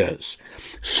years and years.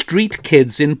 Street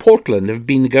kids in Portland have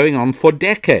been going on for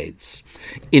decades.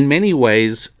 In many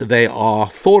ways, they are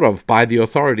thought of by the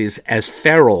authorities as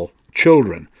feral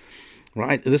children,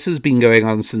 right? This has been going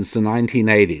on since the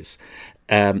 1980s.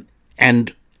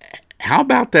 And how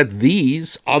about that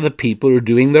these are the people who are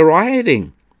doing the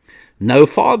rioting? No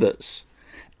fathers.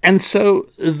 And so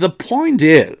the point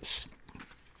is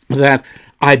that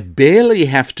I barely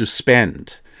have to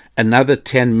spend another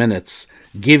 10 minutes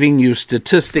giving you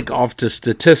statistic after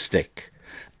statistic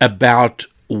about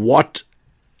what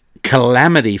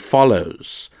calamity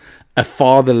follows a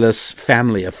fatherless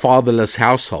family, a fatherless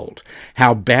household,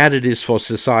 how bad it is for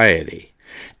society,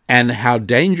 and how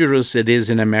dangerous it is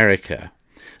in America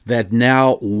that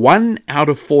now 1 out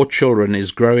of 4 children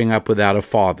is growing up without a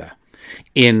father.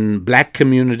 In black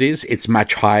communities, it's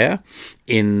much higher.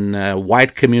 In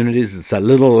white communities, it's a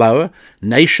little lower.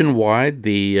 Nationwide,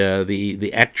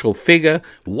 the actual figure,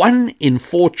 1 in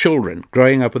 4 children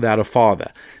growing up without a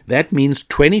father. That means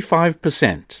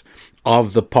 25%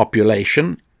 of the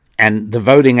population, and the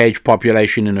voting age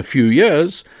population in a few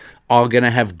years, are going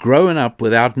to have grown up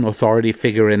without an authority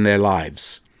figure in their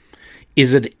lives.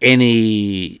 Is it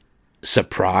any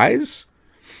surprise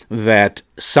that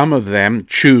some of them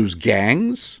choose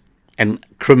gangs and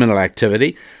criminal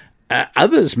activity?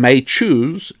 Others may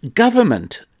choose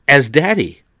government as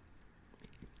daddy.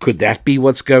 Could that be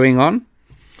what's going on?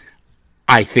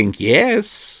 I think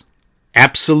yes.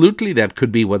 Absolutely, that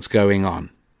could be what's going on.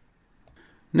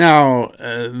 Now,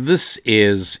 this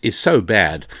is so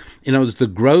bad. You know, the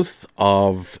growth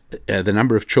of the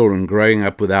number of children growing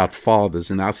up without fathers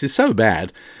in the house is so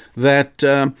bad that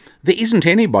there isn't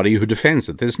anybody who defends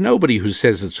it. There's nobody who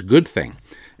says it's a good thing.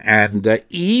 And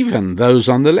even those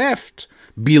on the left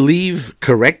believe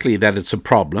correctly that it's a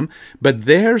problem, but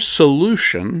their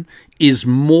solution is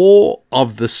more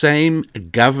of the same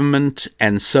government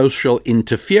and social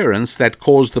interference that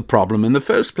caused the problem in the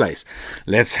first place.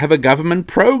 Let's have a government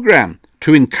program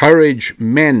to encourage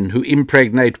men who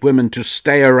impregnate women to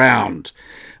stay around.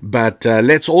 But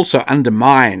let's also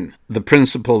undermine the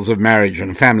principles of marriage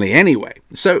and family anyway.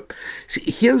 So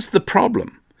here's the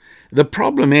problem. The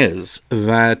problem is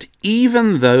that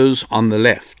even those on the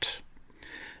left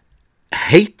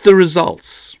hate the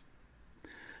results,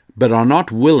 but are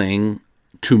not willing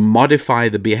to modify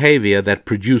the behavior that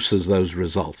produces those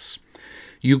results.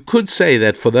 You could say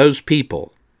that for those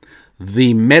people,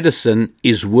 the medicine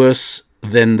is worse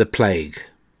than the plague.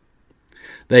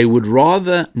 They would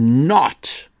rather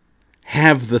not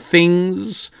have the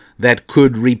things that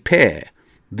could repair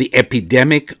the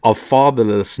epidemic of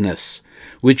fatherlessness,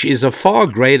 which is a far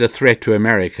greater threat to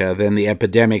America than the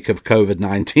epidemic of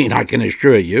COVID-19, I can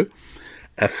assure you.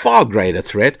 A far greater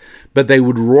threat, but they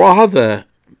would rather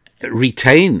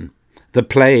retain the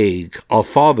plague of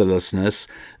fatherlessness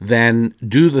than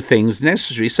do the things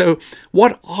necessary. So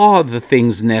what are the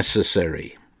things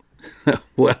necessary?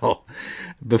 Well,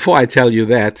 before I tell you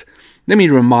that, let me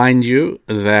remind you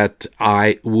that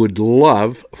I would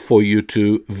love for you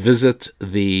to visit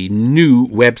the new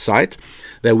website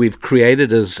that we've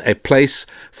created as a place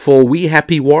for we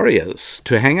happy warriors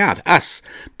to hang out. Us,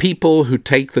 people who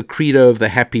take the credo of the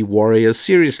happy warriors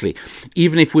seriously.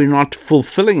 Even if we're not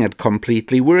fulfilling it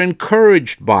completely, we're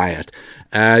encouraged by it.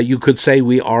 You could say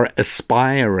we are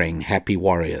aspiring happy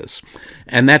warriors.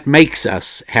 And that makes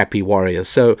us happy warriors.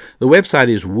 So the website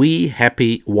is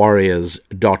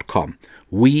wehappywarriors.com.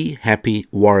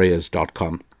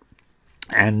 wehappywarriors.com.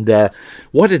 And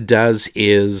what it does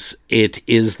is it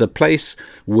is the place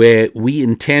where we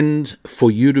intend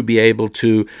for you to be able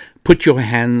to put your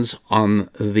hands on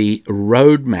the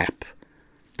roadmap,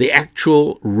 the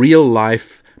actual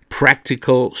real-life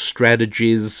practical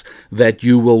strategies that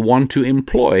you will want to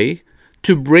employ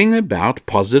to bring about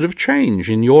positive change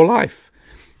in your life.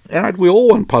 And we all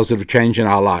want positive change in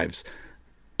our lives.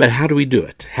 But how do we do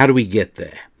it? How do we get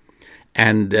there?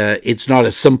 And it's not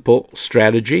a simple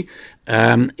strategy.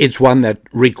 It's one that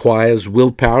requires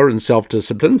willpower and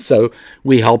self-discipline. So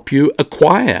we help you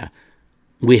acquire.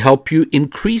 We help you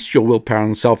increase your willpower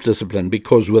and self-discipline,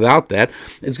 because without that,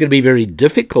 it's going to be very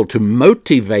difficult to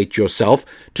motivate yourself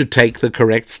to take the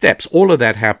correct steps. All of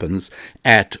that happens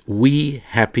at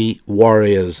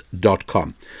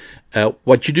wehappywarriors.com.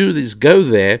 What you do is go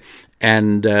there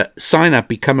and sign up,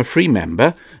 become a free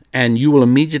member, and you will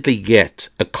immediately get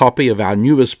a copy of our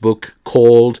newest book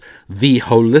called The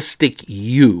Holistic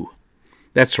You.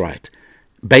 That's right.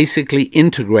 Basically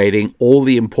integrating all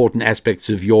the important aspects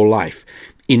of your life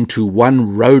into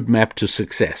one roadmap to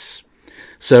success.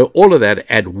 So all of that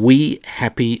at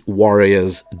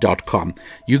wehappywarriors.com.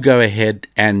 You go ahead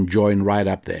and join right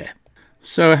up there.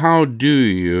 So how do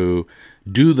you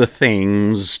do the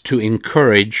things to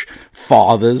encourage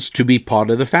fathers to be part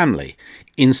of the family,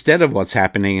 instead of what's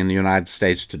happening in the United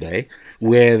States today,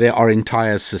 where there are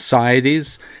entire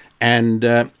societies and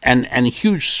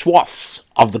huge swaths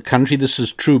of the country. This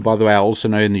is true, by the way, I also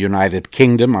know in the United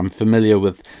Kingdom. I'm familiar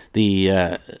with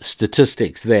the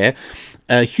statistics there.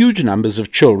 Huge numbers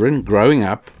of children growing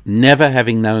up never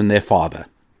having known their father.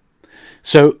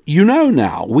 So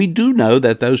now, we do know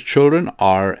that those children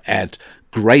are at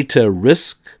greater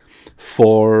risk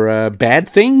for bad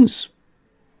things,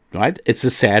 right? It's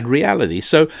a sad reality.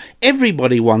 So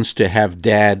everybody wants to have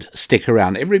dad stick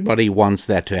around. Everybody wants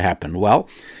that to happen. Well,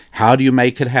 how do you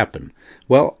make it happen?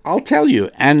 Well, I'll tell you.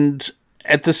 And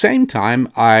at the same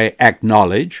time, I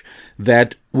acknowledge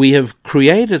that we have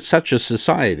created such a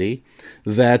society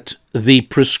that the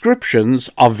prescriptions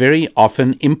are very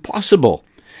often impossible.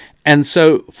 And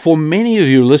so for many of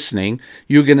you listening,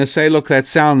 you're going to say, look, that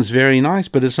sounds very nice,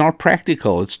 but it's not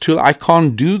practical. I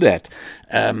can't do that.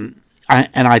 And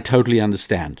I totally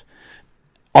understand,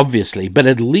 obviously. But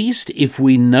at least if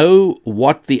we know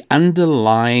what the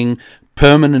underlying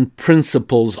permanent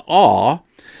principles are,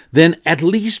 then at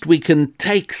least we can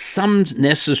take some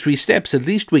necessary steps. At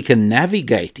least we can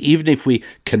navigate, even if we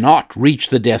cannot reach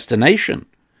the destination.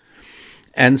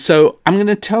 And so I'm going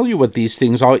to tell you what these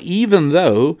things are, even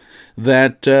though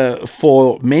that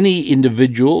for many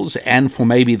individuals and for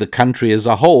maybe the country as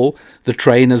a whole, the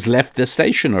train has left the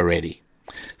station already.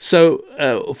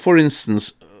 So, for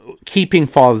instance, keeping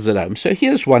fathers at home. So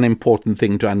here's one important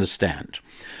thing to understand.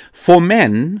 For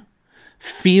men,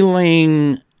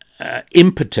 feeling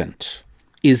impotent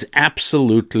is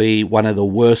absolutely one of the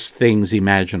worst things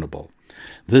imaginable.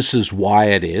 This is why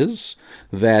it is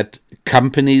that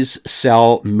companies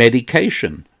sell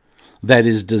medication that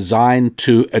is designed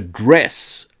to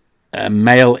address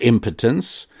male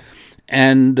impotence.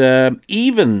 And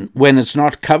even when it's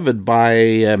not covered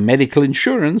by medical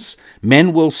insurance,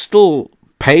 men will still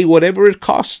pay whatever it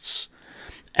costs.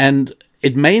 And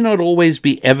it may not always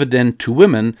be evident to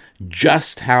women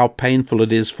just how painful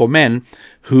it is for men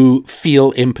who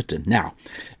feel impotent. Now,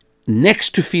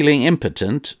 next to feeling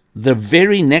impotent, the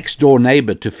very next door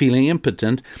neighbor to feeling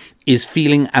impotent is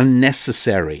feeling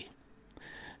unnecessary.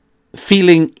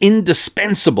 Feeling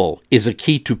indispensable is a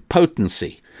key to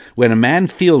potency. When a man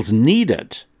feels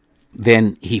needed,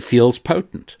 then he feels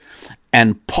potent.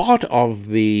 And part of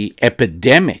the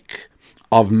epidemic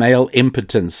of male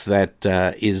impotence that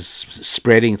is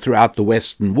spreading throughout the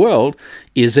Western world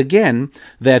is, again,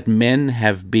 that men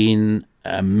have been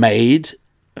made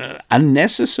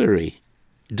unnecessary,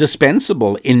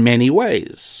 dispensable in many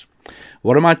ways.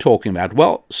 What am I talking about?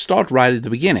 Well, start right at the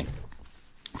beginning.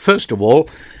 First of all,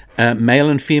 male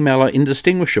and female are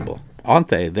indistinguishable, aren't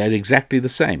they? They're exactly the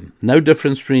same. No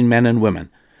difference between men and women.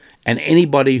 And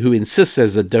anybody who insists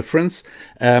there's a difference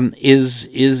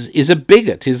is a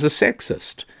bigot, is a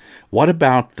sexist. What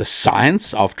about the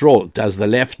science? After all, does the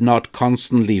left not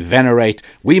constantly venerate,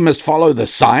 we must follow the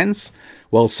science?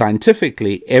 Well,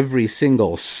 scientifically, every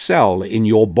single cell in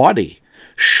your body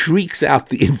shrieks out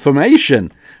the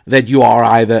information that you are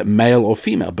either male or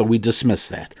female, but we dismiss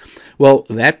that. Well,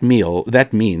 that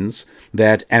means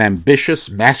that an ambitious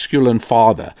masculine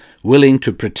father willing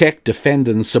to protect, defend,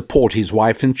 and support his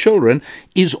wife and children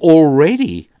is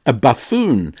already a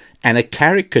buffoon and a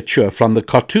caricature from the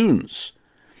cartoons.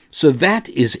 So that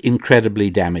is incredibly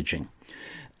damaging.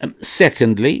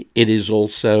 Secondly, it is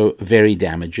also very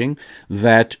damaging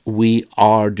that we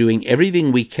are doing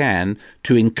everything we can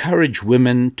to encourage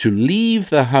women to leave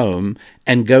the home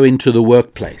and go into the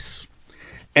workplace.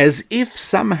 As if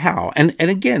somehow, and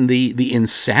again, the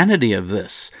insanity of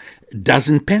this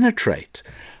doesn't penetrate.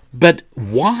 But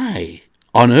why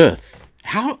on earth?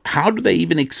 How do they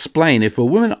even explain if a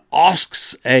woman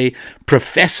asks a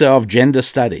professor of gender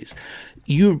studies,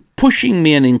 you're pushing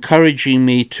me and encouraging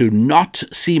me to not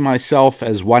see myself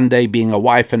as one day being a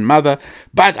wife and mother,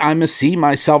 but I must see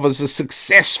myself as a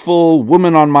successful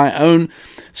woman on my own.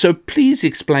 So please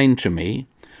explain to me,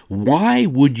 why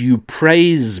would you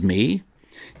praise me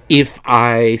if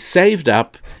I saved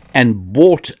up and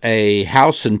bought a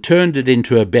house and turned it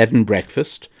into a bed and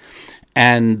breakfast,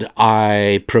 and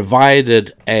I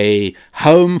provided a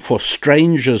home for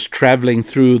strangers traveling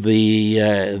through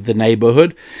the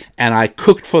neighborhood, and I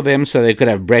cooked for them so they could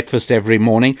have breakfast every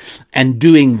morning, and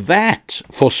doing that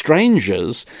for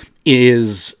strangers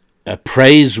is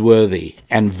praiseworthy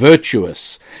and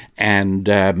virtuous and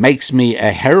makes me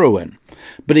a heroine.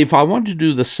 But if I want to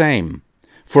do the same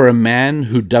for a man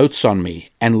who dotes on me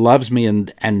and loves me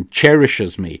and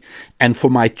cherishes me, and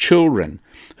for my children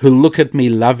who look at me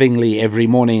lovingly every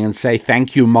morning and say,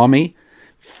 thank you, Mommy,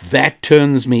 that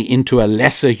turns me into a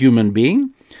lesser human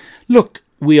being? Look,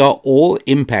 we are all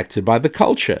impacted by the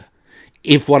culture.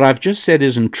 If what I've just said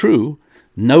isn't true,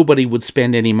 nobody would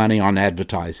spend any money on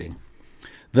advertising.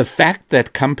 The fact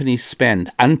that companies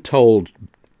spend untold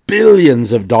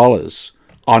billions of dollars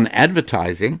on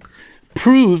advertising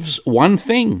proves one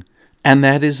thing, and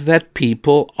that is that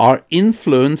people are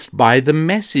influenced by the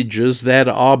messages that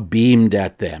are beamed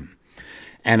at them.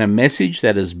 And a message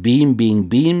that has been being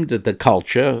beamed at the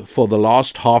culture for the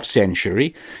last half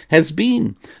century has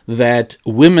been that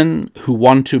women who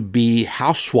want to be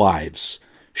housewives,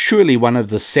 surely one of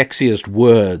the sexiest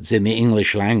words in the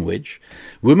English language,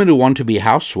 women who want to be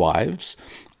housewives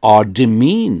are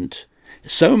demeaned,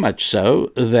 so much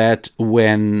so that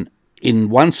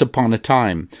once upon a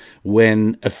time,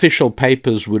 when official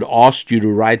papers would ask you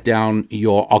to write down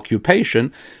your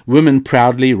occupation, women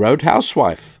proudly wrote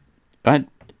housewife. Right?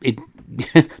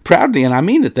 Proudly, and I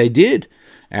mean it, they did.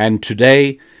 And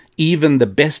today, even the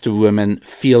best of women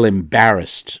feel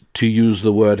embarrassed to use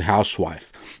the word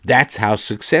housewife. That's how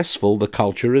successful the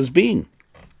culture has been.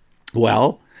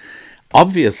 Well,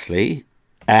 obviously,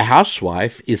 a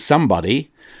housewife is somebody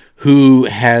who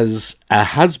has a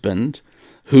husband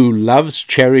who loves,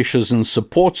 cherishes, and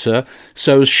supports her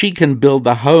so she can build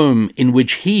the home in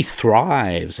which he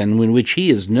thrives and in which he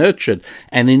is nurtured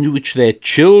and in which their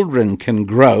children can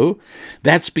grow.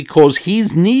 That's because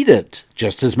he's needed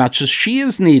just as much as she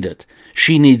is needed.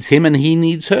 She needs him and he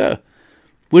needs her.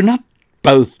 We're not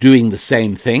both doing the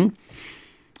same thing.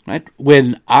 Right?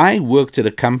 When I worked at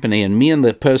a company and me and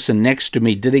the person next to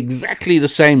me did exactly the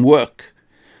same work,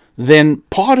 then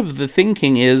part of the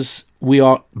thinking is we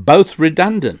are both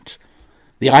redundant.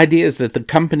 The idea is that the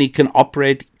company can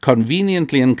operate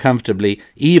conveniently and comfortably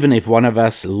even if one of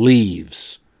us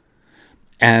leaves.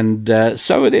 And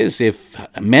so it is if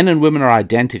men and women are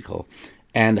identical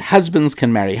and husbands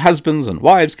can marry husbands and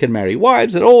wives can marry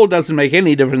wives. It all doesn't make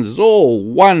any difference. It's all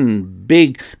one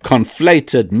big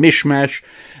conflated mishmash.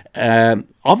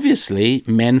 Obviously,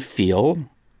 men feel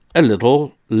a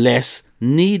little less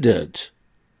needed,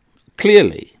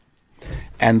 clearly.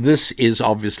 And this is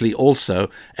obviously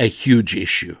also a huge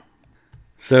issue.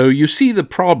 So you see the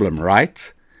problem,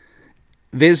 right?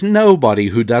 There's nobody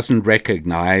who doesn't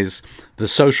recognize the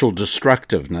social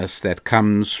destructiveness that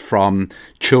comes from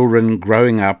children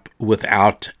growing up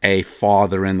without a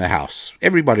father in the house.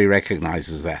 Everybody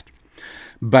recognizes that.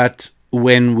 But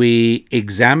when we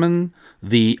examine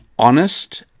the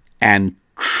honest and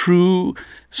true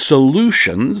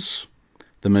solutions,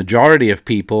 the majority of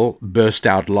people burst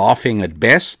out laughing at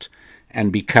best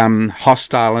and become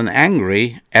hostile and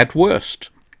angry at worst,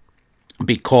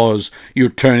 because you're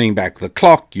turning back the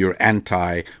clock, you're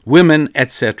anti-women,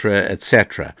 etc.,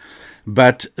 etc.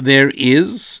 But there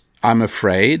is, I'm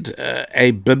afraid,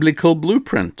 a biblical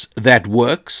blueprint that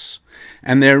works,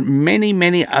 and there are many,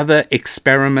 many other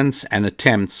experiments and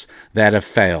attempts that have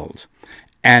failed.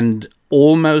 And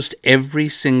almost every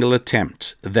single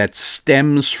attempt that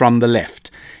stems from the left,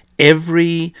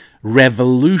 every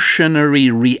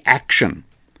revolutionary reaction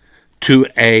to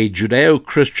a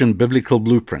Judeo-Christian biblical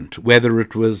blueprint, whether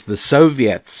it was the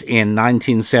Soviets in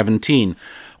 1917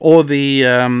 or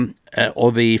the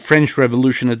French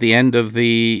Revolution at the end of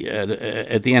the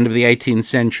 18th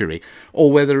century,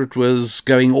 or whether it was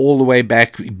going all the way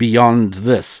back beyond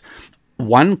this.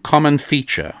 One common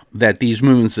feature that these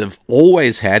movements have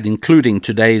always had, including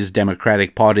today's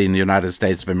Democratic Party in the United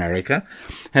States of America,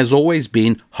 has always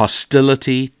been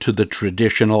hostility to the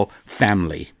traditional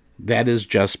family. That has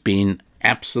just been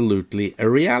absolutely a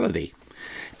reality.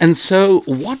 And so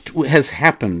what has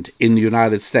happened in the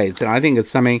United States, and I think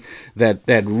it's something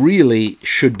that really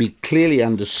should be clearly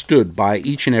understood by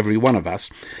each and every one of us,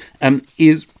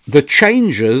 is the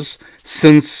changes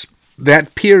since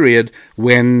that period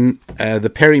when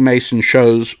the Perry Mason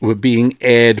shows were being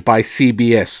aired by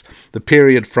CBS, the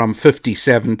period from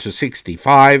 57 to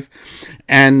 65,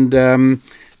 and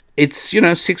it's,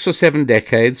 6 or 7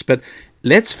 decades, but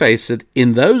let's face it,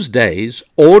 in those days,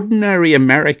 ordinary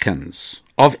Americans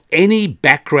of any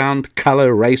background,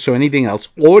 color, race, or anything else,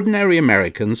 ordinary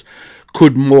Americans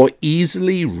could more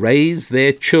easily raise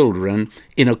their children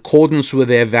in accordance with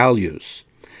their values.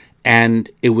 And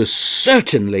it was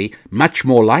certainly much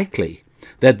more likely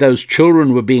that those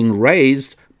children were being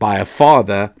raised by a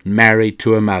father married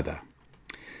to a mother.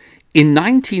 In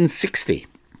 1960,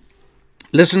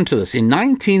 listen to this, in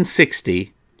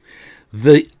 1960,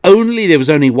 there was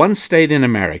only one state in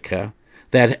America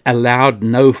that allowed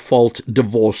no-fault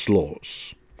divorce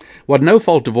laws. What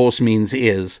no-fault divorce means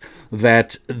is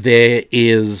that there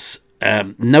is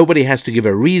Nobody has to give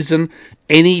a reason.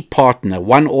 Any partner,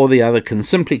 one or the other, can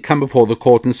simply come before the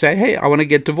court and say, hey, I want to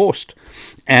get divorced.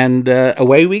 And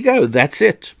away we go. That's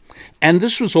it. And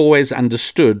this was always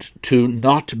understood to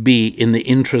not be in the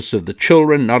interest of the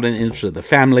children, not in the interest of the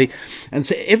family. And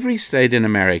so every state in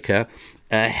America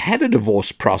had a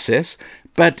divorce process,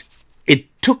 but it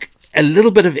took a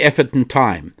little bit of effort and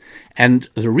time. And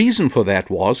the reason for that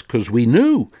was because we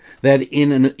knew that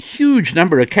in a huge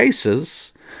number of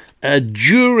cases,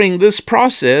 during this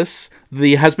process,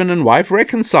 the husband and wife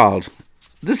reconciled.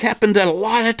 This happened a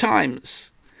lot of times.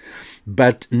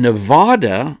 But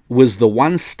Nevada was the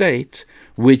one state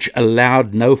which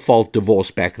allowed no-fault divorce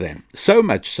back then. So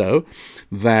much so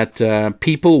that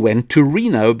people went to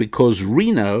Reno because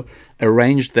Reno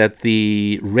arranged that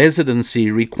the residency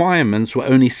requirements were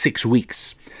only 6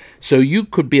 weeks. So you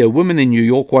could be a woman in New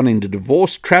York wanting to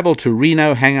divorce, travel to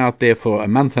Reno, hang out there for a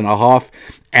month and a half,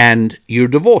 and you're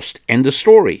divorced. End of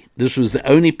story. This was the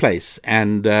only place.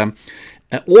 And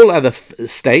all other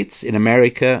states in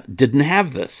America didn't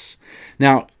have this.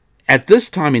 Now, at this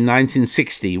time in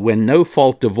 1960, when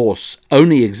no-fault divorce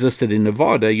only existed in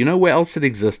Nevada, you know where else it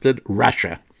existed?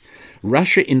 Russia.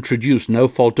 Russia introduced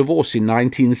no-fault divorce in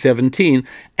 1917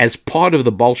 as part of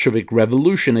the Bolshevik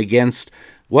Revolution against,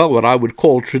 well, what I would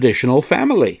call traditional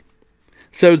family.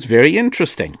 So it's very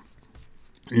interesting.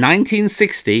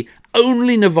 1960,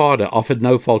 only Nevada offered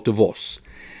no-fault divorce.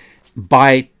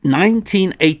 By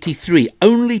 1983,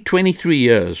 only 23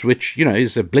 years, which,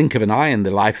 is a blink of an eye in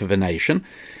the life of a nation,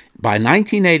 by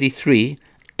 1983,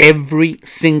 every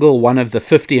single one of the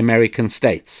 50 American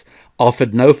states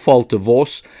offered no-fault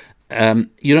divorce.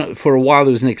 For a while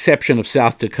there was an exception of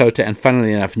South Dakota and,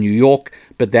 funnily enough, New York,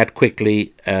 but that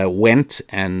quickly went,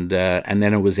 and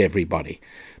then it was everybody.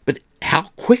 But how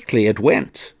quickly it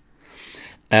went!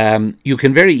 You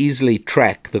can very easily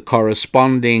track the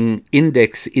corresponding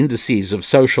indices of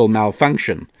social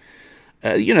malfunction.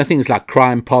 Things like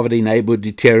crime, poverty, neighborhood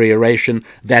deterioration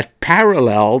that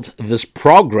paralleled this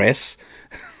progress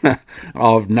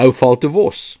of no-fault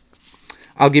divorce.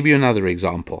 I'll give you another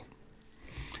example.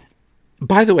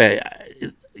 By the way,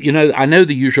 I know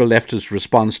the usual leftist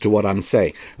response to what I'm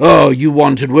saying. Oh, you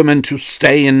wanted women to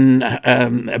stay in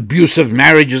abusive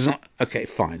marriages. Okay,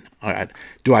 fine. All right.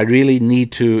 Do I really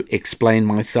need to explain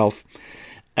myself?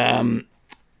 I'm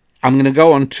going to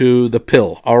go on to the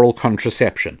pill, oral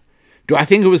contraception. Do I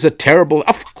think it was a terrible...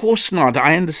 Of course not.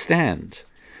 I understand.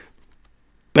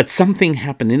 But something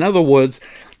happened. In other words,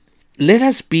 let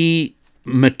us be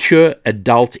mature,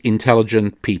 adult,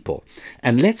 intelligent people.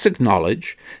 And let's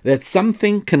acknowledge that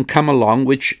something can come along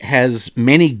which has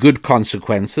many good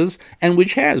consequences and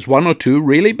which has one or two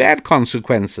really bad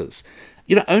consequences.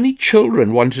 Only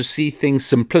children want to see things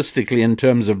simplistically in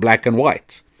terms of black and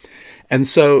white. And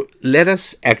so let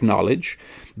us acknowledge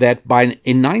that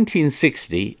in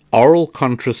 1960, oral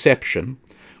contraception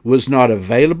was not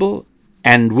available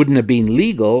and wouldn't have been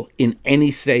legal in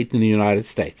any state in the United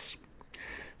States.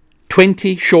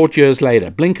 20 short years later,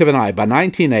 blink of an eye, by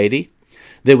 1980,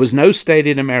 there was no state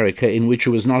in America in which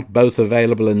it was not both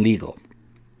available and legal.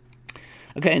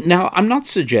 Okay, now I'm not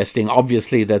suggesting,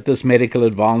 obviously, that this medical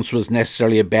advance was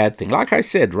necessarily a bad thing. Like I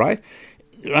said, right,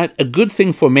 a good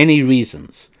thing for many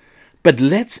reasons. But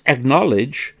let's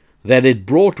acknowledge that it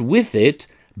brought with it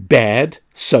bad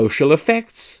social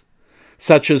effects,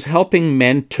 such as helping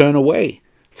men turn away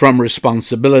from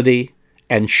responsibility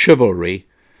and chivalry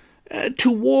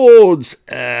towards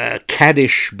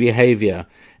caddish behavior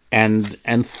and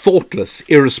thoughtless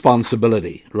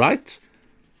irresponsibility, right?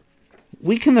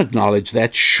 We can acknowledge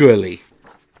that, surely.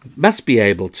 Must be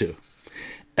able to.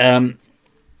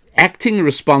 Acting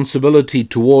responsibility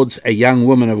towards a young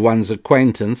woman of one's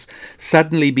acquaintance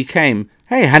suddenly became,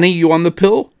 hey, honey, you on the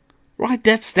pill? Right,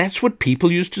 that's what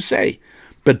people used to say.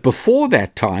 But before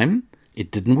that time,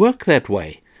 it didn't work that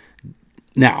way.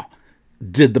 Now,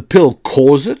 did the pill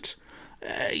cause it?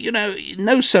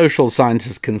 No social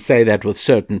scientist can say that with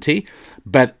certainty,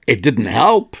 but it didn't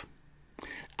help.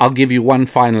 I'll give you one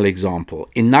final example.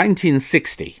 In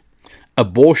 1960,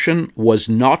 abortion was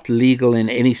not legal in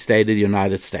any state of the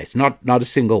United States, not a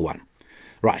single one.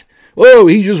 Right. Oh,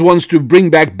 he just wants to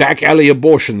bring back alley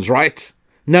abortions, right?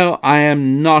 No, I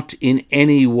am not in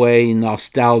any way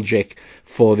nostalgic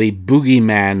for the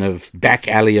boogeyman of back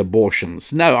alley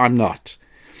abortions. No, I'm not.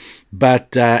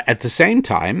 But at the same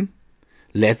time,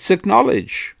 let's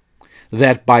acknowledge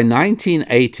that by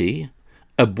 1980,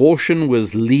 abortion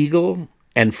was legal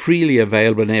and freely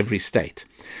available in every state.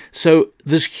 So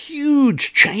this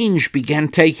huge change began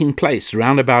taking place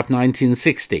around about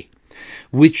 1960,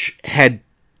 which had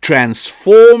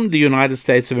transformed the United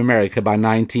States of America by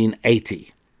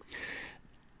 1980.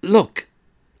 look,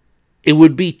 it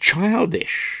would be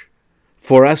childish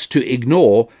for us to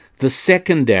ignore the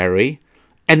secondary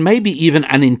and maybe even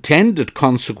unintended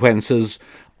consequences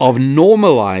of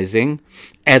normalizing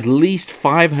at least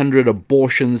 500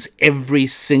 abortions every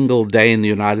single day in the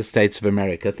United States of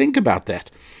America. Think about that,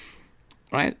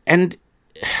 right? And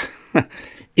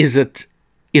is it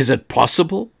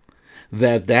possible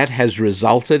that that has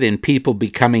resulted in people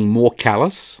becoming more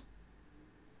callous,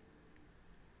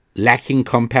 lacking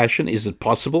compassion? Is it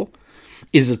possible?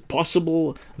 Is it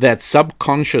possible that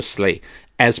subconsciously,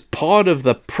 as part of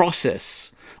the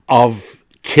process of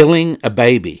killing a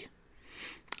baby,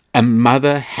 a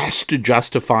mother has to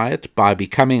justify it by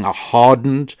becoming a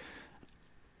hardened,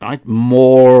 right,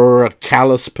 more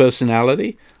callous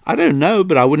personality? I don't know,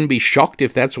 but I wouldn't be shocked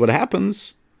if that's what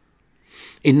happens.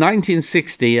 In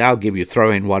 1960,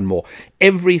 throw in one more,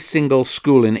 every single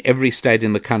school in every state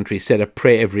in the country said a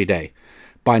prayer every day.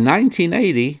 By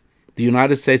 1980, the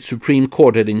United States Supreme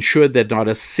Court had ensured that not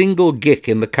a single geek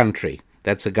in the country,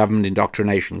 that's a government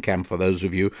indoctrination camp for those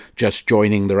of you just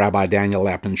joining the Rabbi Daniel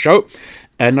Lapin show,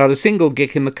 and not a single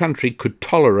geek in the country could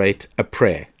tolerate a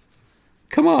prayer.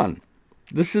 Come on.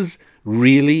 This is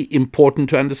really important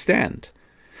to understand.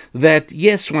 That,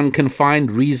 yes, one can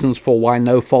find reasons for why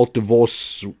no-fault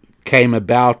divorce came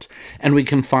about, and we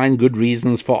can find good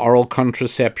reasons for oral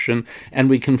contraception, and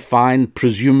we can find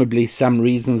presumably some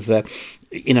reasons that,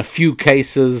 in a few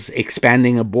cases,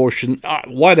 expanding abortion,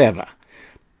 whatever.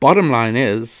 Bottom line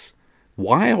is,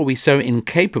 why are we so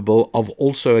incapable of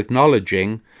also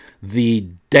acknowledging the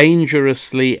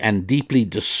dangerously and deeply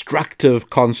destructive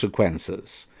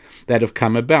consequences that have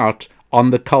come about on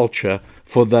the culture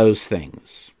for those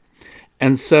things?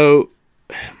 And so,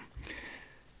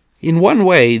 in one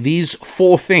way, these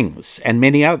four things, and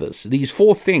many others, these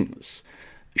four things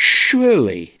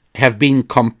surely have been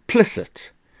complicit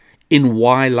in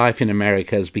why life in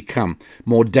America has become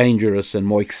more dangerous and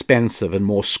more expensive and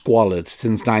more squalid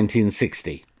since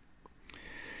 1960.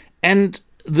 And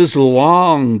this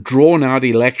long, drawn-out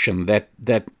election that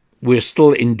we're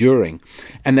still enduring,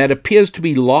 and that appears to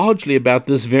be largely about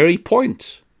this very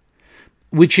point,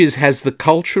 which is, has the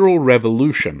cultural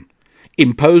revolution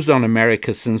imposed on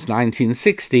America since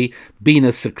 1960 been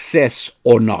a success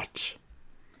or not?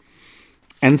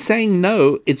 And saying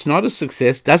no, it's not a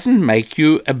success doesn't make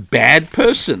you a bad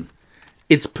person.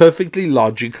 It's perfectly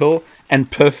logical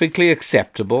and perfectly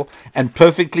acceptable and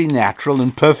perfectly natural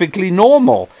and perfectly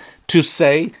normal to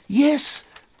say, yes,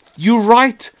 you're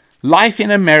right. Life in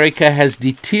America has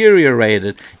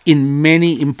deteriorated in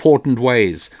many important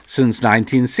ways since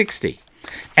 1960.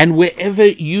 And wherever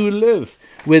you live,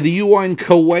 whether you are in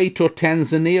Kuwait or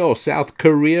Tanzania or South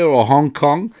Korea or Hong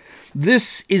Kong,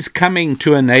 this is coming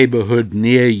to a neighborhood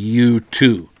near you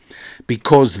too,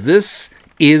 because this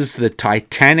is the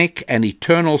titanic and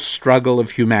eternal struggle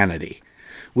of humanity,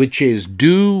 which is,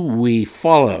 do we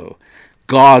follow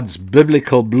God's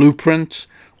biblical blueprint,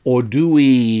 or do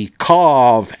we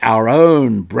carve our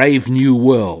own brave new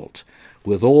world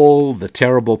with all the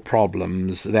terrible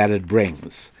problems that it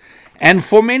brings? And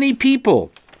for many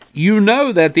people, you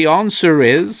know that the answer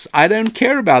is, I don't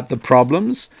care about the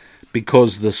problems,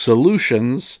 because the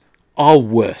solutions are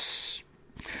worse.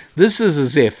 This is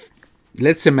as if,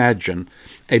 let's imagine,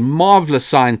 a marvelous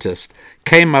scientist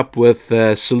came up with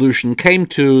a solution, came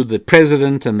to the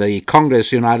President and the Congress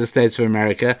of the United States of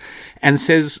America and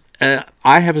says,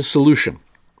 I have a solution.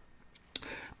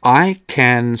 I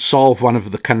can solve one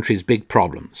of the country's big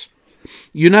problems.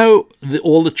 You know,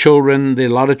 all the children, there are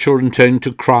a lot of children turn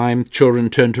to crime, children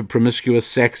turn to promiscuous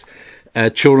sex,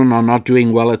 children are not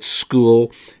doing well at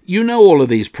school. You know all of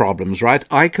these problems, right?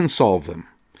 I can solve them.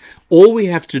 All we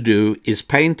have to do is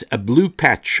paint a blue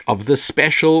patch of this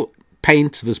special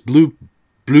paint, this blue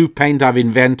paint I've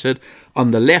invented,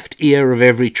 on the left ear of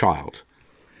every child.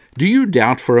 Do you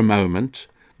doubt for a moment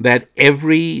that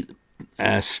every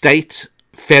state,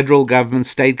 federal government,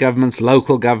 state governments,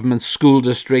 local governments, school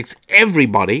districts,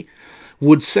 everybody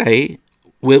would say,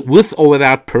 with or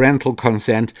without parental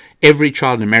consent, every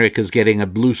child in America is getting a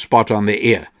blue spot on their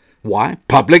ear? Why?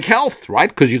 Public health, right?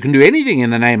 Because you can do anything in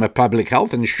the name of public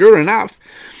health, and sure enough,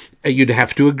 you'd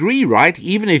have to agree, right?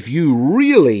 Even if you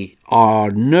really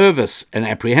are nervous and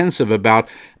apprehensive about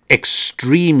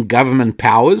extreme government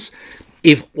powers,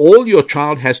 if all your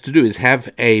child has to do is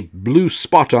have a blue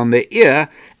spot on their ear,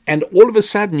 and all of a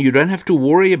sudden you don't have to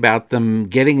worry about them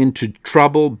getting into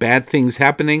trouble, bad things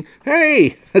happening,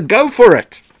 hey, go for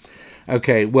it.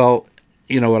 Okay, well,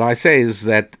 you know, what I say is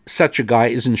that such a guy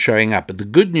isn't showing up. But the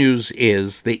good news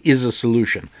is there is a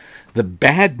solution. The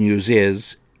bad news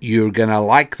is you're going to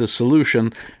like the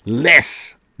solution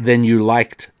less than you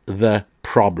liked the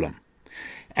problem.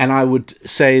 And I would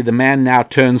say the man now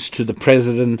turns to the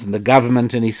president and the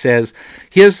government and he says,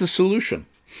 here's the solution.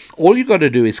 All you've got to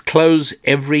do is close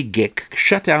every GIC,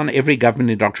 shut down every government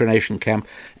indoctrination camp,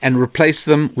 and replace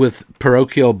them with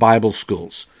parochial Bible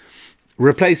schools.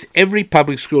 Replace every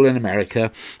public school in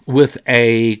America with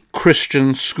a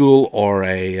Christian school or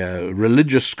a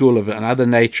religious school of another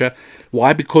nature.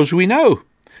 Why? Because we know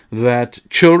that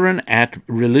children at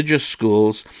religious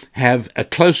schools have a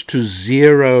close to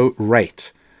zero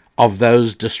rate of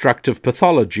those destructive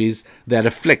pathologies that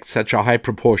afflict such a high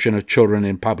proportion of children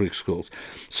in public schools.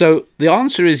 So the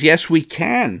answer is yes, we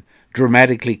can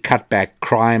dramatically cut back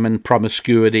crime and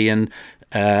promiscuity and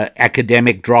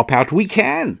academic dropout. We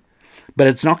can. But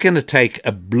it's not going to take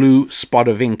a blue spot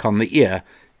of ink on the ear.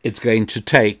 It's going to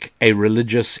take a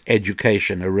religious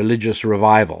education, a religious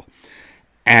revival.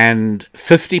 And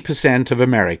 50% of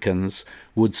Americans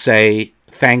would say,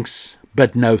 thanks,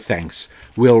 but no thanks.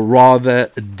 We'll rather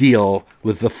deal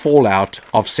with the fallout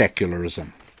of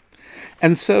secularism.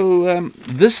 And so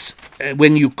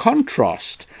when you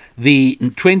contrast the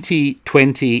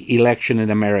 2020 election in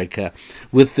America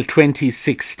with the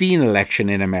 2016 election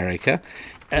in America,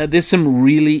 there's some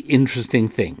really interesting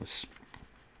things.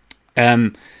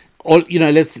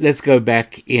 Let's go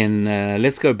back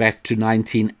to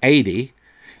 1980,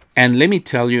 and let me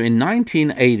tell you, in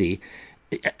 1980,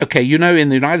 in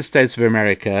the United States of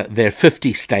America, there are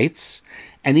 50 states,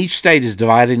 and each state is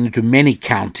divided into many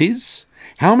counties.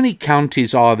 How many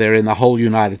counties are there in the whole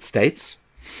United States?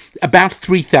 About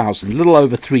 3,000, a little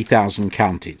over 3,000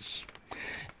 counties.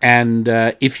 And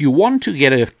if you want to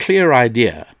get a clear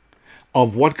idea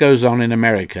of what goes on in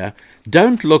America,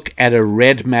 don't look at a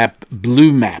red map,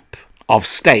 blue map of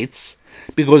states,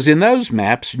 because in those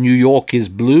maps, New York is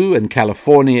blue, and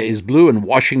California is blue, and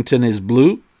Washington is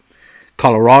blue,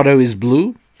 Colorado is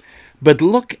blue. But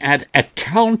look at a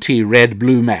county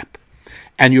red-blue map,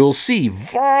 and you'll see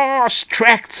vast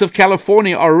tracts of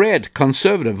California are red,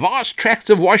 conservative. Vast tracts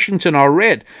of Washington are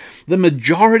red. The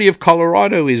majority of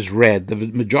Colorado is red. The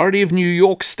majority of New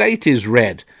York State is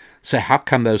red. So how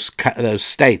come those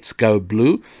states go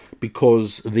blue?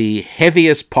 Because the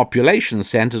heaviest population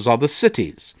centers are the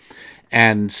cities,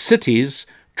 and cities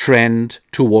trend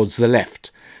towards the left.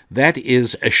 That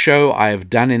is a show I have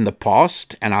done in the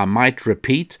past, and I might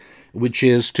repeat, which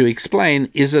is to explain,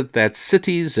 is it that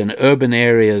cities and urban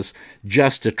areas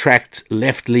just attract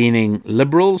left-leaning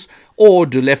liberals, or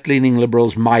do left-leaning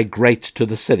liberals migrate to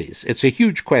the cities? It's a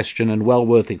huge question and well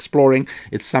worth exploring.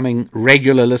 It's something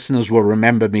regular listeners will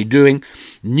remember me doing.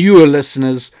 Newer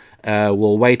listeners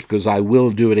will wait, because I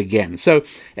will do it again. So,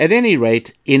 at any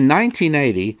rate, in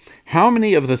 1980, how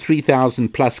many of the 3,000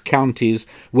 plus counties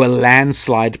were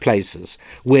landslide places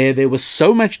where there was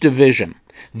so much division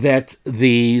that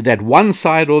one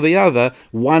side or the other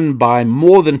won by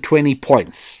more than 20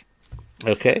 points?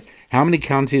 Okay, how many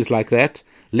counties like that?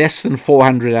 Less than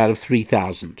 400 out of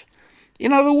 3,000.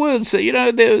 In other words, it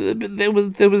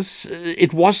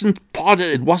wasn't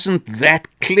that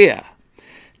clear.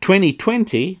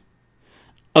 2020,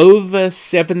 over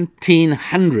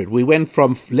 1,700. We went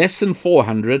from less than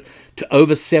 400 to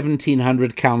over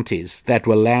 1,700 counties that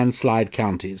were landslide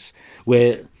counties,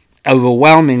 where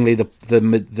overwhelmingly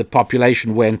the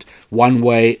population went one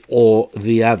way or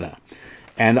the other.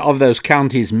 And of those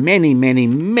counties, many, many,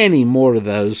 many more of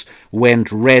those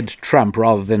went red Trump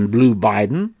rather than blue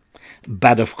Biden.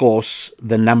 But of course,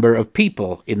 the number of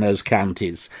people in those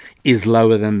counties is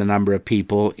lower than the number of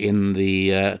people in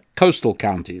the coastal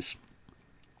counties.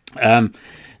 How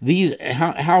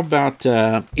about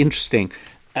interesting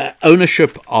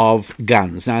ownership of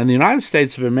guns? Now, in the United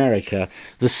States of America,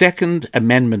 the Second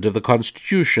Amendment of the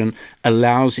Constitution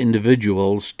allows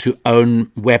individuals to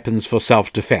own weapons for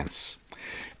self-defense,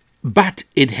 but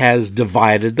it has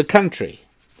divided the country.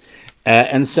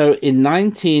 And so,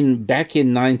 back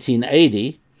in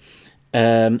 1980.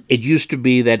 It used to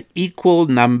be that equal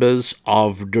numbers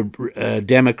of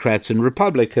Democrats and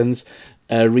Republicans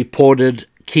reported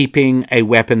keeping a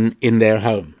weapon in their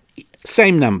home.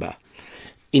 Same number.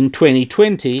 In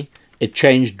 2020, it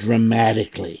changed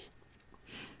dramatically.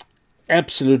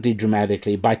 Absolutely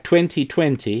dramatically. By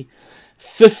 2020,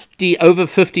 over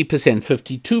 50%,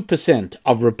 52%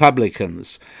 of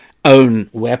Republicans own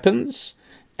weapons,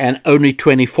 and only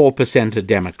 24% are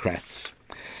Democrats.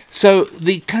 So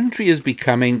the country is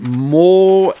becoming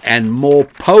more and more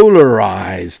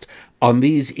polarized on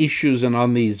these issues and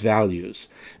on these values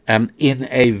in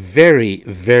a very,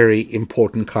 very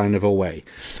important kind of a way.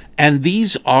 And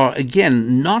these are,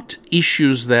 again, not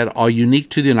issues that are unique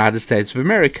to the United States of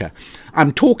America.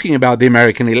 I'm talking about the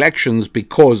American elections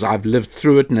because I've lived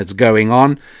through it and it's going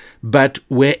on. But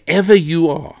wherever you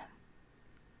are,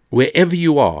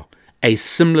 a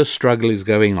similar struggle is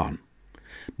going on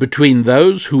between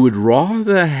those who would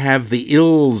rather have the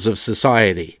ills of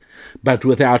society, but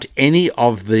without any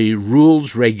of the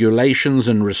rules, regulations,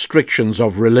 and restrictions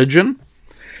of religion,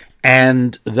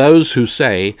 and those who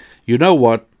say, you know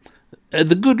what,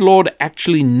 the good Lord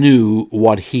actually knew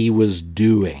what he was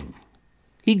doing.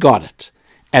 He got it.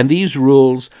 And these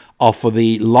rules are for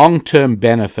the long-term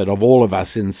benefit of all of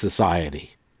us in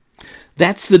society.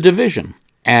 That's the division.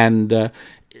 And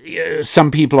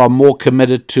some people are more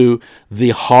committed to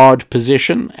the hard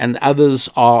position, and others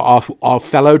are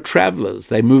fellow travelers.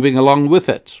 They're moving along with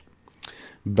it.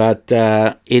 But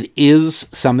it is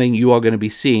something you are going to be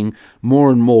seeing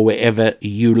more and more wherever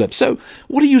you live. So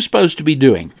what are you supposed to be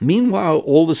doing? Meanwhile,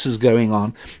 all this is going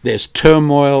on. There's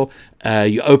turmoil.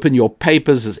 You open your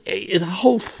papers. The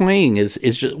whole thing is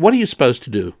just, what are you supposed to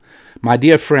do? My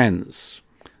dear friends,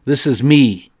 this is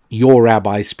me, your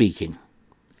rabbi, speaking.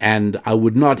 And I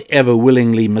would not ever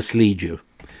willingly mislead you.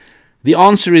 The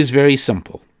answer is very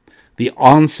simple. The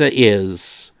answer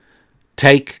is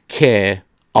take care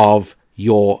of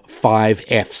your 5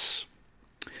 F's.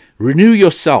 Renew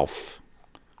yourself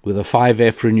with a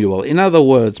 5F renewal. In other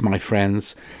words, my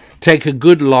friends, take a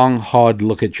good, long, hard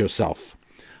look at yourself.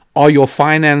 Are your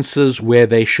finances where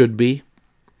they should be?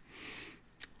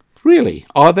 Really,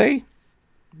 are they?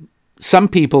 Some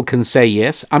people can say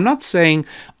yes. I'm not saying,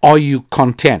 are you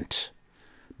content?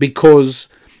 Because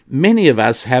many of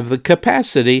us have the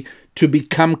capacity to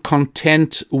become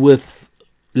content with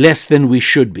less than we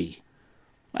should be.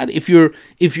 But if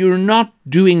you're not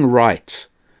doing right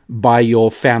by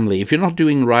your family, if you're not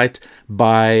doing right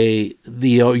by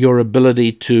your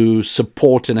ability to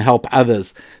support and help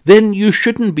others, then you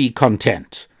shouldn't be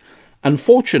content.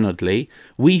 Unfortunately,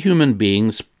 we human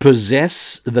beings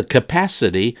possess the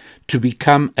capacity to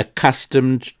become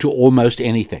accustomed to almost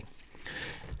anything.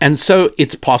 And so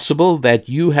it's possible that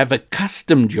you have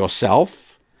accustomed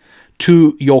yourself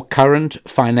to your current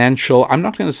financial, I'm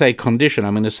not going to say condition,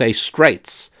 I'm going to say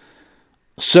straits,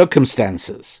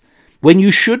 circumstances, when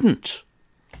you shouldn't.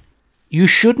 You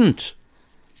shouldn't.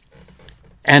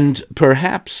 And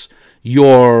perhaps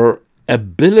your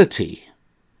ability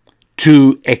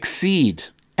to exceed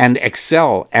and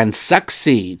excel and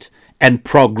succeed and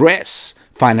progress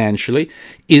financially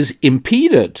is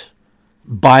impeded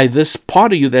by this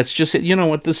part of you that's just said, you know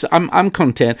what, I'm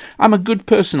content. I'm a good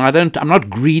person. I'm not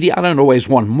greedy. I don't always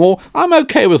want more. I'm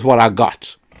okay with what I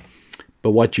got.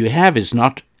 But what you have is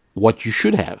not what you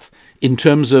should have in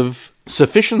terms of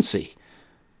sufficiency.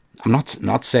 I'm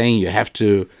not saying you have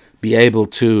to be able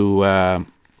to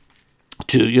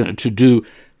do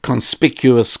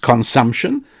conspicuous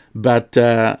consumption, but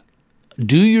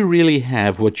do you really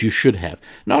have what you should have?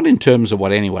 Not in terms of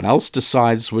what anyone else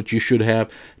decides what you should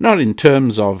have, not in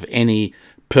terms of any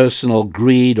personal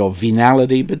greed or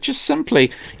venality, but just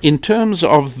simply in terms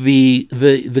of the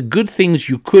good things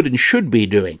you could and should be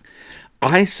doing.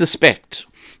 I suspect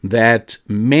that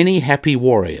many happy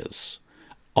warriors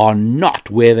are not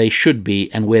where they should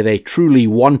be and where they truly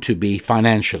want to be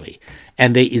financially,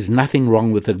 and there is nothing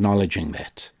wrong with acknowledging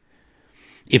that.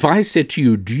 If I said to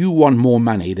you, do you want more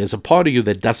money? There's a part of you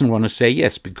that doesn't want to say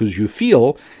yes because you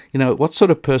feel, what sort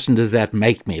of person does that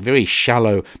make me? A very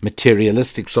shallow,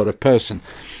 materialistic sort of person.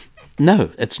 No,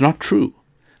 it's not true.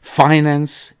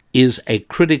 Finance is a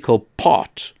critical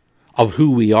part of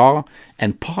who we are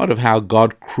and part of how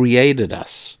God created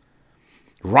us.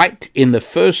 Right in the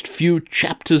first few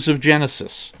chapters of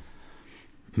Genesis,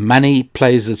 money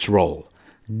plays its role.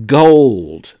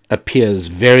 Gold appears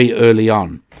very early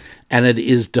on, and it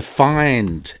is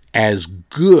defined as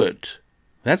good.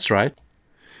 That's right.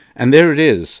 And there it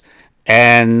is.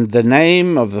 And the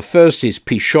name of the first is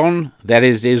Pishon, that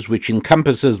is which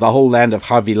encompasses the whole land of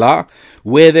Havilah,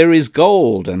 where there is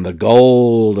gold, and the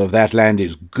gold of that land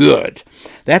is good.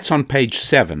 That's on page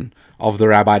 7 of the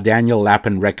Rabbi Daniel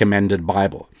Lapin Recommended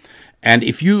Bible. And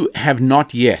if you have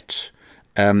not yet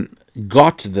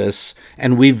got this,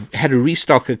 and we've had a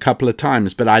restock a couple of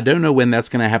times, but I don't know when that's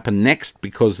going to happen next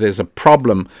because there's a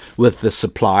problem with the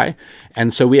supply.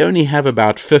 And so we only have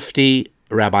about 50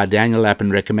 Rabbi Daniel Lapin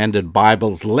Recommended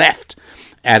Bibles left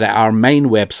at our main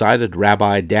website at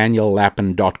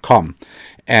rabbidaniellapin.com.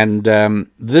 And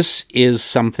this is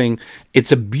something,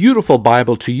 it's a beautiful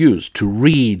Bible to use, to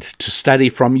read, to study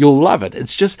from. You'll love it.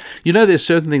 It's just, there's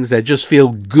certain things that just feel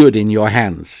good in your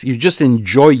hands. You just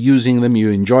enjoy using them.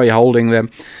 You enjoy holding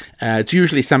them. It's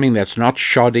usually something that's not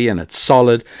shoddy and it's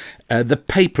solid. The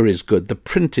paper is good. The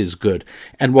print is good.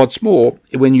 And what's more,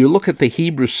 when you look at the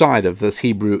Hebrew side of this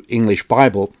Hebrew English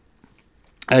Bible,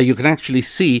 you can actually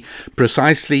see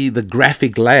precisely the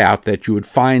graphic layout that you would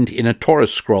find in a Torah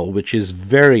scroll, which is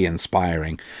very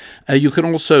inspiring. You can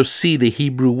also see the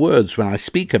Hebrew words when I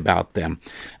speak about them.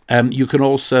 You can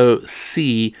also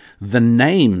see the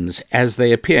names as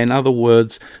they appear. In other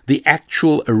words, the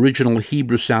actual original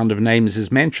Hebrew sound of names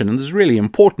is mentioned. And this is really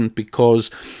important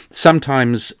because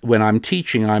sometimes when I'm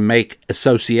teaching, I make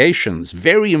associations,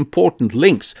 very important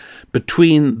links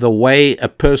between the way a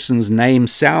person's name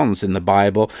sounds in the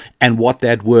Bible and what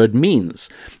that word means.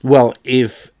 Well,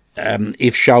 if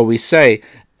shall we say,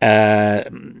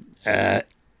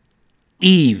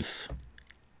 Eve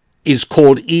is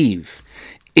called Eve,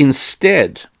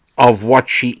 instead of what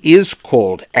she is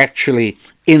called actually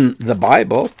in the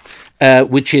Bible,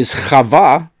 which is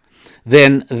Chava,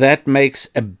 then that makes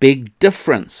a big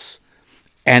difference.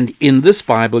 And in this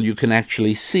Bible, you can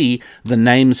actually see the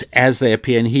names as they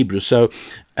appear in Hebrew. So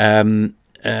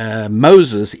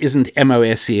Moses isn't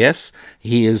M-O-S-E-S.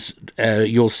 He is,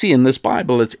 you'll see in this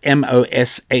Bible, it's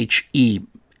M-O-S-H-E-H,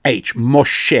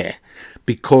 Moshe,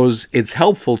 because it's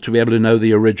helpful to be able to know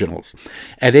the originals.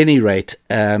 At any rate,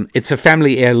 it's a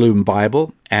family heirloom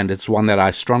Bible, and it's one that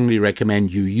I strongly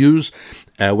recommend you use.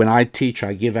 When I teach,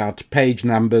 I give out page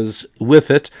numbers with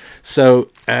it. So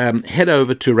head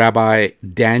over to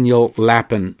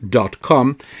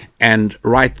RabbiDanielLapin.com, and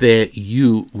right there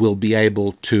you will be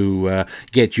able to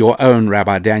get your own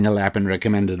Rabbi Daniel Lapin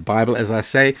recommended Bible. As I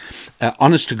say,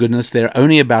 honest to goodness, there are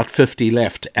only about 50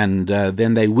 left, and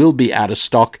then they will be out of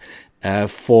stock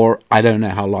for I don't know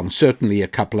how long, certainly a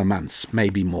couple of months,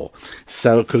 maybe more.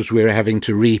 So, because we're having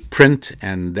to reprint,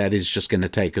 and that is just going to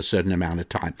take a certain amount of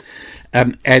time.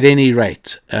 At any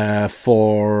rate, how's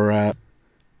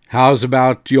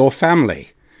about your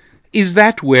family? Is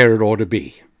that where it ought to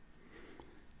be?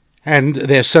 And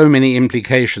there's so many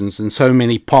implications and so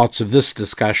many parts of this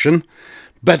discussion,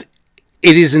 but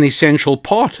it is an essential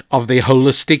part of the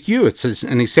holistic you. It's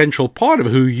an essential part of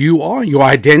who you are, your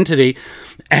identity,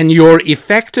 and your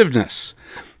effectiveness.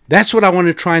 That's what I want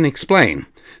to try and explain,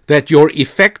 that your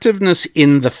effectiveness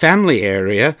in the family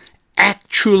area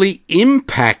actually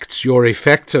impacts your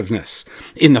effectiveness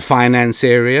in the finance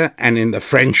area and in the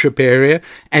friendship area,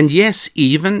 and yes,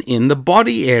 even in the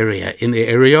body area, in the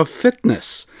area of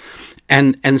fitness.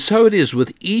 And so it is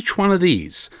with each one of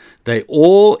these. They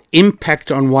all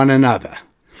impact on one another.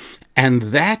 And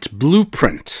that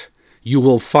blueprint you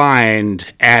will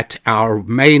find at our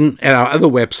other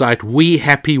website,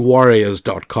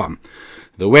 wehappywarriors.com.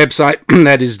 The website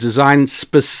that is designed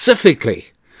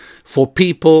specifically for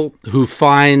people who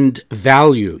find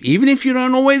value, even if you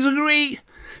don't always agree,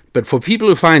 but for people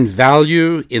who find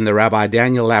value in the Rabbi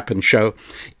Daniel Lapin Show.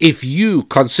 If you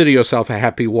consider yourself a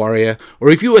happy warrior, or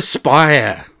if you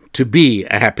aspire to be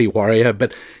a happy warrior,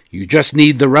 but you just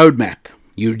need the roadmap,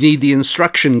 you need the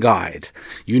instruction guide,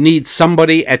 you need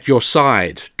somebody at your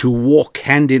side to walk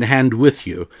hand in hand with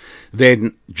you,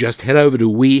 then just head over to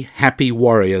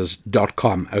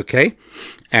wehappywarriors.com, okay?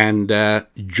 And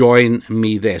join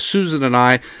me there. Susan and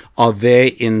I are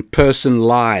there in person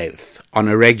live on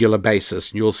a regular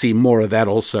basis. You'll see more of that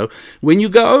also when you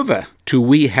go over to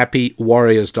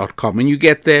wehappywarriors.com. When you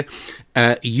get there,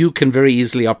 you can very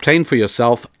easily obtain for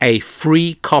yourself a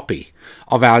free copy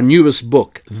of our newest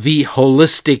book, The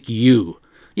Holistic You.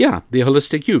 Yeah, The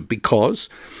Holistic You, because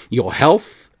your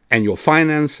health and your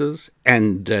finances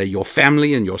and your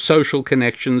family and your social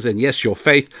connections and, yes, your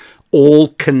faith all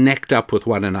connect up with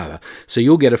one another. So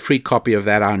you'll get a free copy of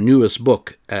that, our newest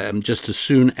book, just as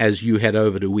soon as you head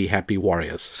over to We Happy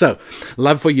Warriors. So,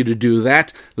 love for you to do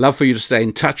that. Love for you to stay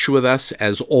in touch with us,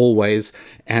 as always.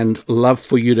 And love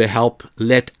for you to help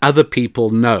let other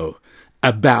people know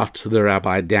about the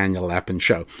Rabbi Daniel Lapin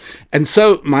Show. And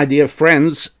so, my dear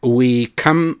friends, we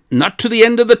come not to the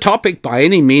end of the topic by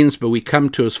any means, but we come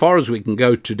to as far as we can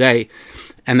go today.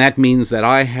 And that means that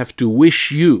I have to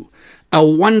wish you a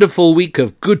wonderful week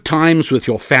of good times with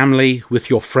your family, with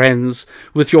your friends,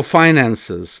 with your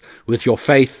finances, with your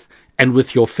faith, and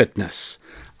with your fitness.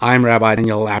 I'm Rabbi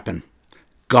Daniel Lapin.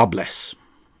 God bless.